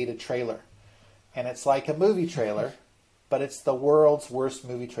call it the data trailer. And it's like a movie trailer, but it's the world's worst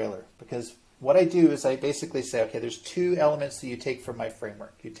movie trailer. Because what I do is I basically say, okay, there's two elements that you take from my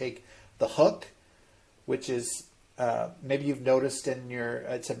framework. You take the hook, which is maybe you've noticed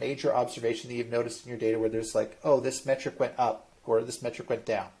it's a major observation that you've noticed in your data, where there's like, oh, this metric went up or this metric went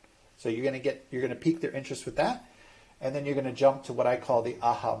down. So you're going to pique their interest with that. And then you're going to jump to what I call the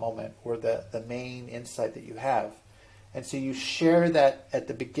aha moment, or the main insight that you have. And so you share that at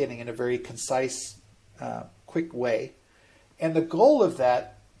the beginning in a very concise, quick way. And the goal of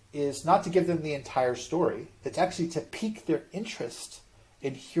that is not to give them the entire story. It's actually to pique their interest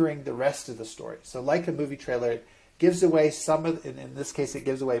in hearing the rest of the story. So like a movie trailer, it gives away in this case, it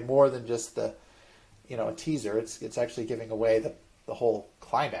gives away more than just a teaser. It's actually giving away the whole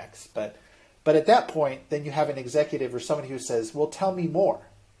climax. But But at that point, then you have an executive or somebody who says, well, tell me more.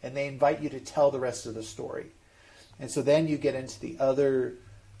 And they invite you to tell the rest of the story. And so then you get into the other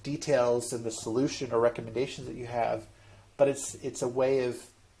details and the solution or recommendations that you have. But it's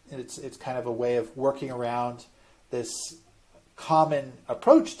kind of a way of working around this common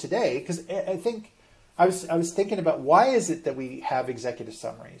approach today. Because I think I was thinking about, why is it that we have executive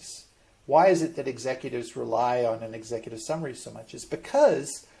summaries? Why is it that executives rely on an executive summary so much? It's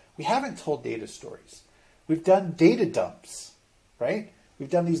because we haven't told data stories. We've done data dumps, right? We've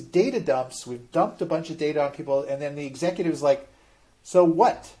done these data dumps. We've dumped a bunch of data on people, and then the executive is like, so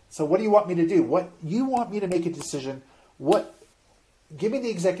what? So what do you want me to do? What you want me to make a decision? What? Give me the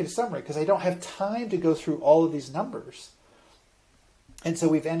executive summary, because I don't have time to go through all of these numbers. And so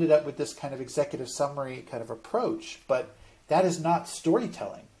we've ended up with this kind of executive summary kind of approach, but that is not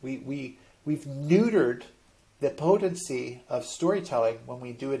storytelling. We've neutered the potency of storytelling when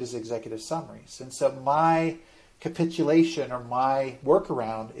we do it as executive summaries. And so my capitulation or my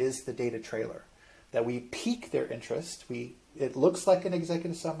workaround is the data trailer, that we pique their interest. It looks like an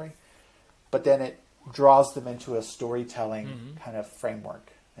executive summary, but then it draws them into a storytelling kind of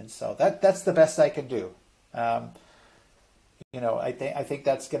framework. And so that's the best I can do. I think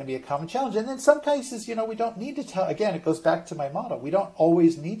that's going to be a common challenge. And in some cases, we don't need to tell. Again, it goes back to my model. We don't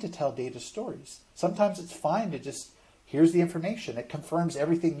always need to tell data stories. Sometimes it's fine to just, here's the information. It confirms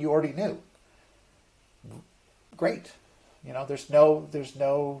everything you already knew. Great. There's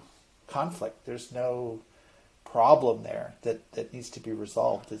no conflict. There's no problem there that needs to be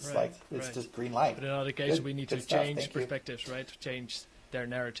resolved. It's just green light. But in other cases, we need to change perspectives, right? To change their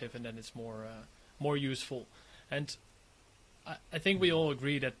narrative, and then it's more useful. And I think we all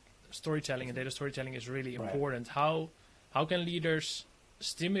agree that storytelling and data storytelling is really important. How can leaders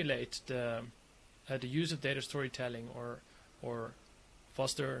stimulate the use of data storytelling or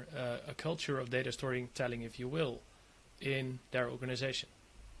foster a culture of data storytelling, if you will, in their organization?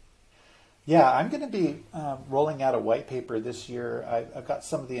 Yeah, I'm going to be rolling out a white paper this year. I've got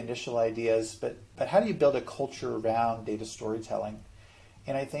some of the initial ideas, but how do you build a culture around data storytelling?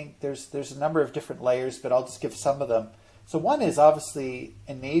 And I think there's a number of different layers, but I'll just give some of them. So one is obviously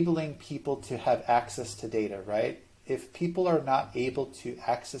enabling people to have access to data, right? If people are not able to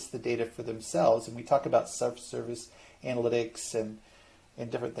access the data for themselves, and we talk about self-service analytics and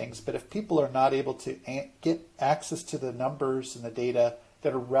different things, but if people are not able to get access to the numbers and the data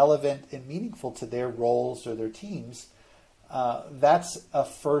that are relevant and meaningful to their roles or their teams, that's a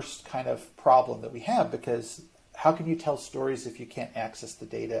first kind of problem that we have, because how can you tell stories if you can't access the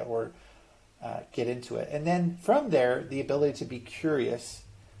data or get into it? And then from there, the ability to be curious,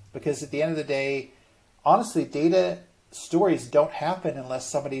 because at the end of the day, honestly, data stories don't happen unless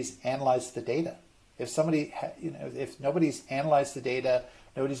somebody's analyzed the data. If nobody's analyzed the data,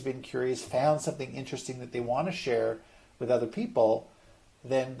 nobody's been curious, found something interesting that they want to share with other people,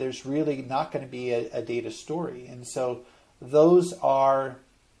 then there's really not going to be a data story. And so those are,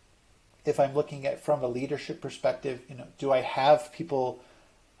 if I'm looking at from a leadership perspective, do I have people,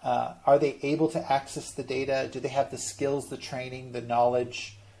 are they able to access the data? Do they have the skills, the training, the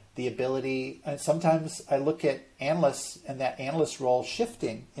knowledge, the ability? And sometimes I look at analysts and that analyst role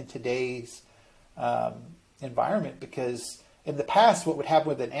shifting in today's environment, because in the past, what would happen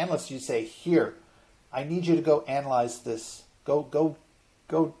with an analyst, you'd say, here, I need you to go analyze this. Go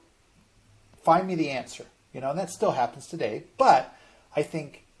find me the answer. And that still happens today. But I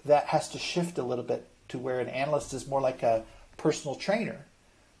think that has to shift a little bit to where an analyst is more like a personal trainer.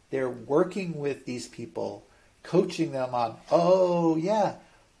 They're working with these people, coaching them on,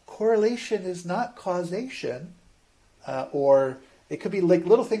 correlation is not causation, or it could be like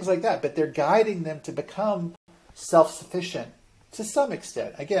little things like that, but they're guiding them to become self-sufficient to some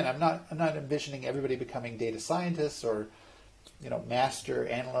extent. Again, I'm not envisioning everybody becoming data scientists or master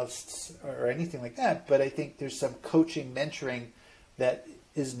analysts or anything like that, but I think there's some coaching, mentoring that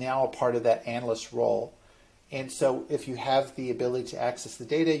is now a part of that analyst role. And so if you have the ability to access the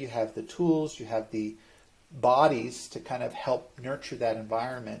data, you have the tools, you have the bodies to kind of help nurture that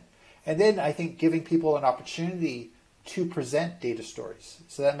environment. And then I think giving people an opportunity to present data stories.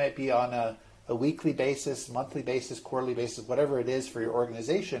 So that might be on a weekly basis, monthly basis, quarterly basis, whatever it is for your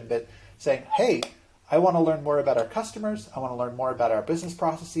organization, but saying, hey, I want to learn more about our customers. I want to learn more about our business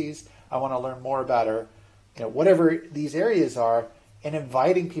processes. I want to learn more about our, whatever these areas are, and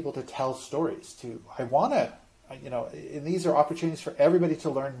inviting people to tell stories. And these are opportunities for everybody to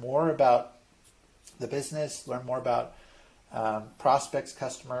learn more about the business, learn more about prospects,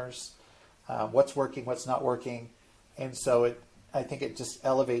 customers, what's working, what's not working. And so I think it just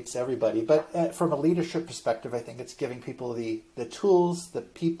elevates everybody. But from a leadership perspective, I think it's giving people the tools, the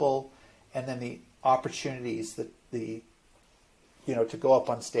people, and then the opportunities that to go up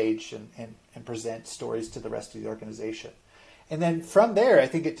on stage and present stories to the rest of the organization. And then from there, I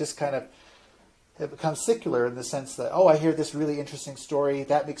think it just kind of it becomes secular in the sense that, I hear this really interesting story.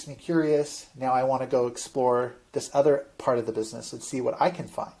 That makes me curious. Now I want to go explore this other part of the business and see what I can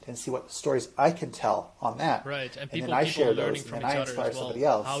find and see what stories I can tell on that. Right, and then people I share learning those, from and each I other inspire as well. somebody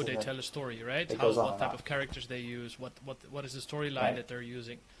else. How they tell a story, right? What type of characters they use, what is the storyline that they're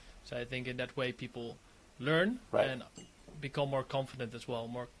using. So I think in that way people learn and become more confident as well,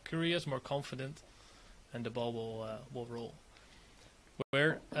 more curious, more confident, and the ball will roll.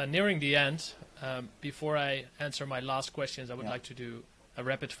 We're nearing the end. Before I answer my last questions, I would like to do a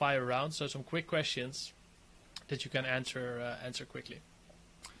rapid fire round. So some quick questions that you can answer quickly.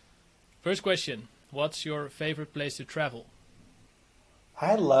 First question: what's your favorite place to travel?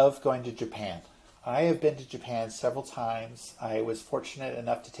 I love going to Japan. I have been to Japan several times. I was fortunate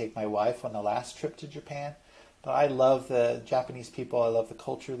enough to take my wife on the last trip to Japan. But I love the Japanese people. I love the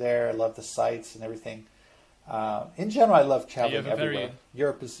culture there. I love the sights and everything. In general, I love traveling everywhere.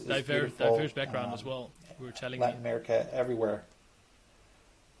 Europe is beautiful. Diverse background as well. We were telling Latin America, everywhere.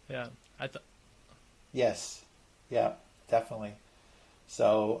 Yeah, Yes, yeah, definitely.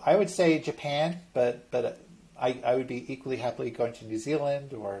 So I would say Japan, but I would be equally happily going to New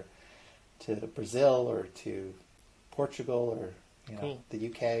Zealand or to Brazil or to Portugal or the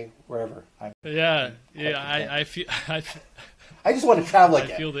UK, wherever. I feel. I just want to travel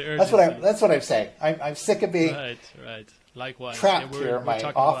again. I feel the urgency. That's what I'm saying. I'm sick of being right. Likewise, trapped here in my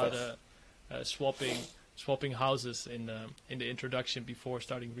talking office. About swapping houses in the introduction before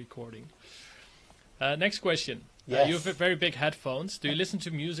starting recording. Next question. Yes. You have very big headphones. Do you listen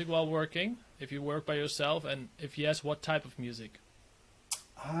to music while working? If you work by yourself, and if yes, what type of music?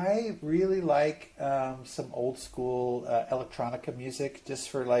 I really like some old school electronica music, just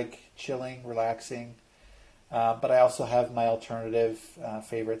for like chilling, relaxing. But I also have my alternative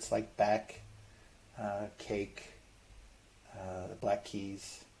favorites like Beck, Cake, the Black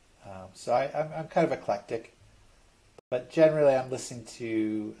Keys. So I'm kind of eclectic, but generally I'm listening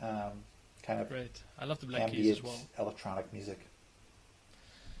to kind of great. I love the Black Keys as well. Electronic music.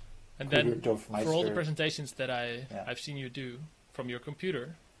 And then for all the presentations that I've seen you do from your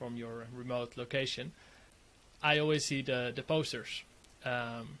computer, from your remote location, I always see the posters.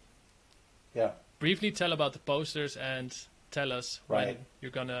 Briefly tell about the posters and tell us when you're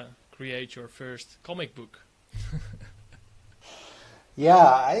gonna create your first comic book.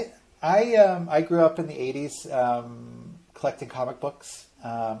 I grew up in the 80s collecting comic books,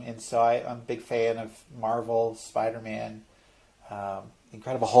 and so I'm a big fan of Marvel, Spider-Man,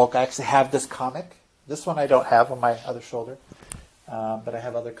 Incredible Hulk. I actually have this comic. This one I don't have on my other shoulder, but I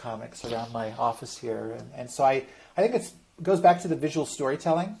have other comics around my office here, and so I think it goes back to the visual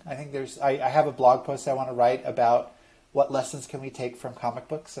storytelling. I think I have a blog post I want to write about what lessons can we take from comic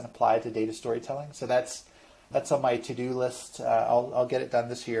books and apply to data storytelling. So that's on my to-do list. I'll get it done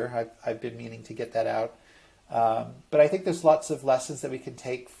this year. I've been meaning to get that out. But I think there's lots of lessons that we can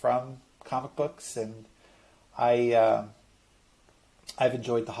take from comic books, and I've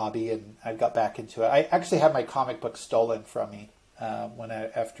enjoyed the hobby, and I got back into it. I actually had my comic book stolen from me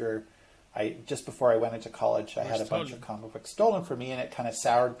just before I went into college. I had a bunch of comic books stolen from me, and it kind of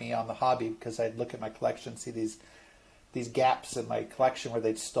soured me on the hobby because I'd look at my collection, see these gaps in my collection where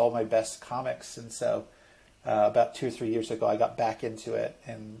they'd stole my best comics, and so about 2 or 3 years ago I got back into it,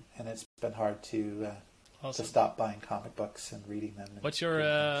 and it's been hard to stop buying comic books and reading them. What's your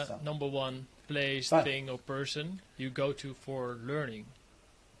number one place, thing, or person you go to for learning?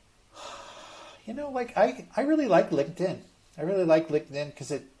 I really like LinkedIn. I really like LinkedIn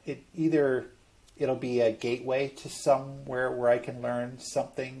because it'll be a gateway to somewhere where I can learn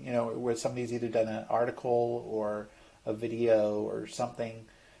something, where somebody's either done an article or a video or something.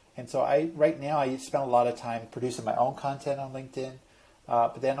 And so right now I spend a lot of time producing my own content on LinkedIn,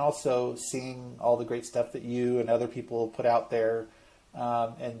 but then also seeing all the great stuff that you and other people put out there.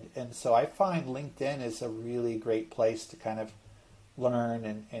 And so I find LinkedIn is a really great place to kind of learn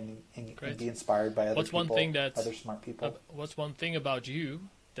and be inspired by other other smart people. What's one thing about you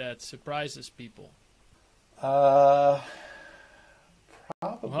that surprises people? Probably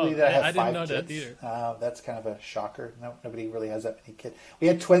that I have 5 kids. I didn't know that either. That's kind of a shocker. Nobody really has that many kids. We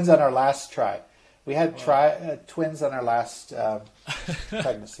had twins on our last try. We had twins on our last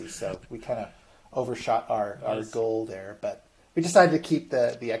pregnancy, so we kind of overshot our goal there. But we decided to keep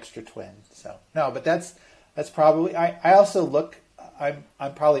the extra twin. So no, but that's probably. I also look. I'm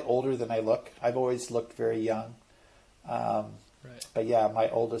probably older than I look. I've always looked very young. But yeah, my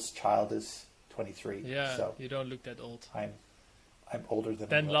oldest child is 23. Yeah, so you don't look that old. I'm older than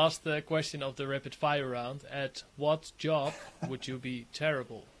Then I look. last question of the rapid fire round. At what job would you be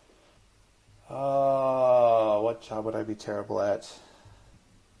terrible? Oh, what job would I be terrible at?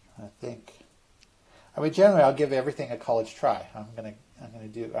 Generally, I'll give everything a college try. I'm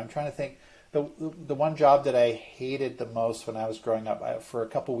trying to think. The one job that I hated the most when I was growing up, for a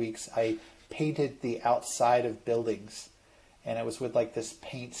couple weeks, I painted the outside of buildings, and it was with like this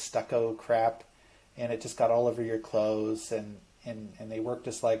paint stucco crap, and it just got all over your clothes, and they worked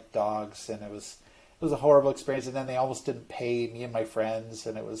us like dogs, and it was a horrible experience. And then they almost didn't pay me and my friends,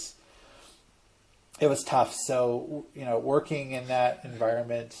 and it was tough. So, working in that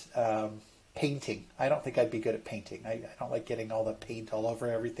environment, painting, I don't think I'd be good at painting. I don't like getting all the paint all over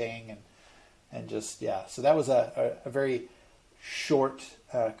everything, and just, yeah. So that was a very short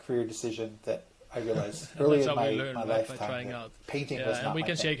career decision that I realized early in my lifetime. By trying out. Painting was not and we my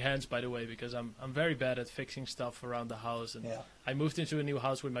can thing. shake hands, by the way, because I'm very bad at fixing stuff around the house. And Yeah. I moved into a new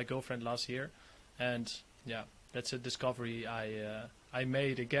house with my girlfriend last year, and yeah, that's a discovery I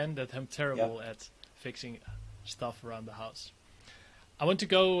made again, that I'm terrible at fixing stuff around the house. I want to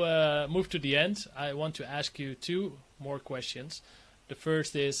go move to the end. I want to ask you 2 more questions. The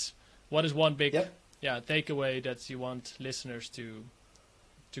first is, what is one big takeaway that you want listeners to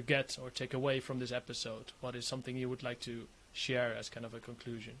get or take away from this episode? What is something you would like to share as kind of a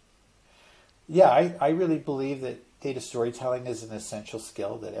conclusion? Yeah, I really believe that data storytelling is an essential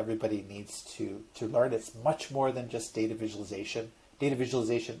skill that everybody needs to learn. It's much more than just data visualization. Data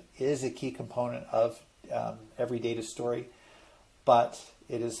visualization is a key component of every data story, but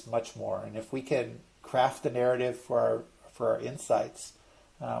it is much more. And if we can craft the narrative for our insights,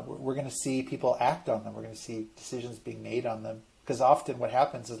 we're going to see people act on them. We're going to see decisions being made on them. Because often what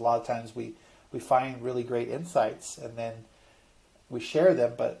happens is a lot of times we find really great insights, and then we share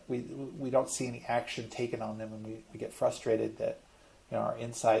them, but we don't see any action taken on them, and we get frustrated that our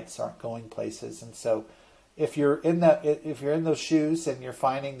insights aren't going places. And so if you're in those shoes and you're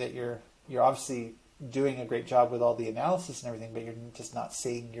finding that you're obviously doing a great job with all the analysis and everything, but you're just not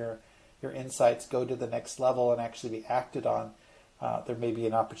seeing your insights go to the next level and actually be acted on, there may be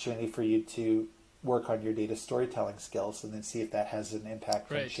an opportunity for you to work on your data storytelling skills and then see if that has an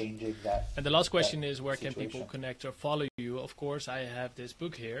impact on changing that. And the last question is, where situation. can people connect or follow you? Of course, I have this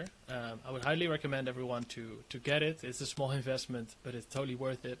book here. I would highly recommend everyone to get it. It's a small investment, but it's totally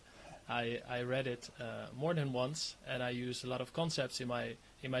worth it. I read it more than once, and I use a lot of concepts in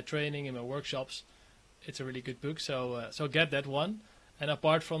my training, in my workshops. It's a really good book, so get that one. And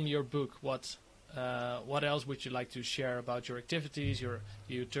apart from your book, what else would you like to share about your activities?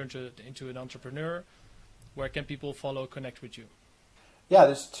 You turned into an entrepreneur. Where can people follow, connect with you? Yeah,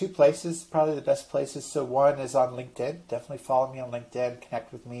 there's 2 places, probably the best places. So one is on LinkedIn. Definitely follow me on LinkedIn.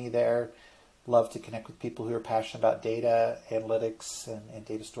 Connect with me there. Love to connect with people who are passionate about data, analytics, and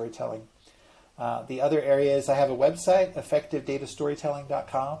data storytelling. The other area is I have a website,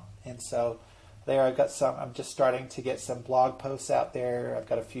 effectivedatastorytelling.com. And so there I'm just starting to get some blog posts out there. I've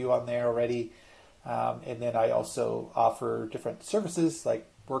got a few on there already. And then I also offer different services like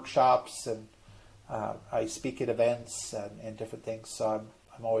workshops, and I speak at events and different things. So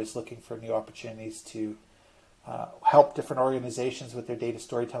I'm always looking for new opportunities to help different organizations with their data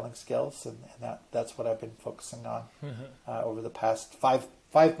storytelling skills, and that's what I've been focusing on over the past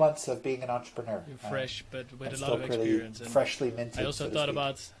five months of being an entrepreneur. You're fresh, but with I'm a lot of experience. And freshly minted. I also thought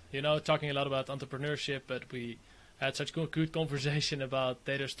about talking a lot about entrepreneurship, but we had such good conversation about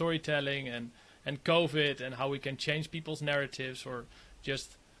data storytelling and COVID and how we can change people's narratives or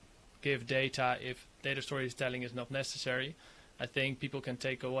just give data if data storytelling is not necessary. I think people can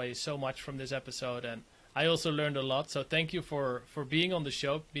take away so much from this episode, and I also learned a lot. So thank you for being on the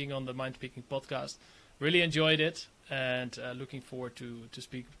show, being on the Mind Speaking podcast. Really enjoyed it, and looking forward to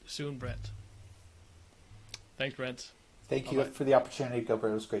speak soon, Brent. Thanks, Brent. Thank you for the opportunity,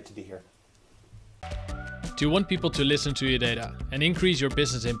 Gilbert. It was great to be here. Do you want people to listen to your data and increase your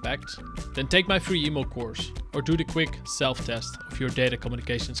business impact? Then take my free email course or do the quick self-test of your data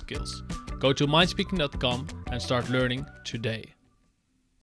communication skills. Go to mindspeaking.com and start learning today.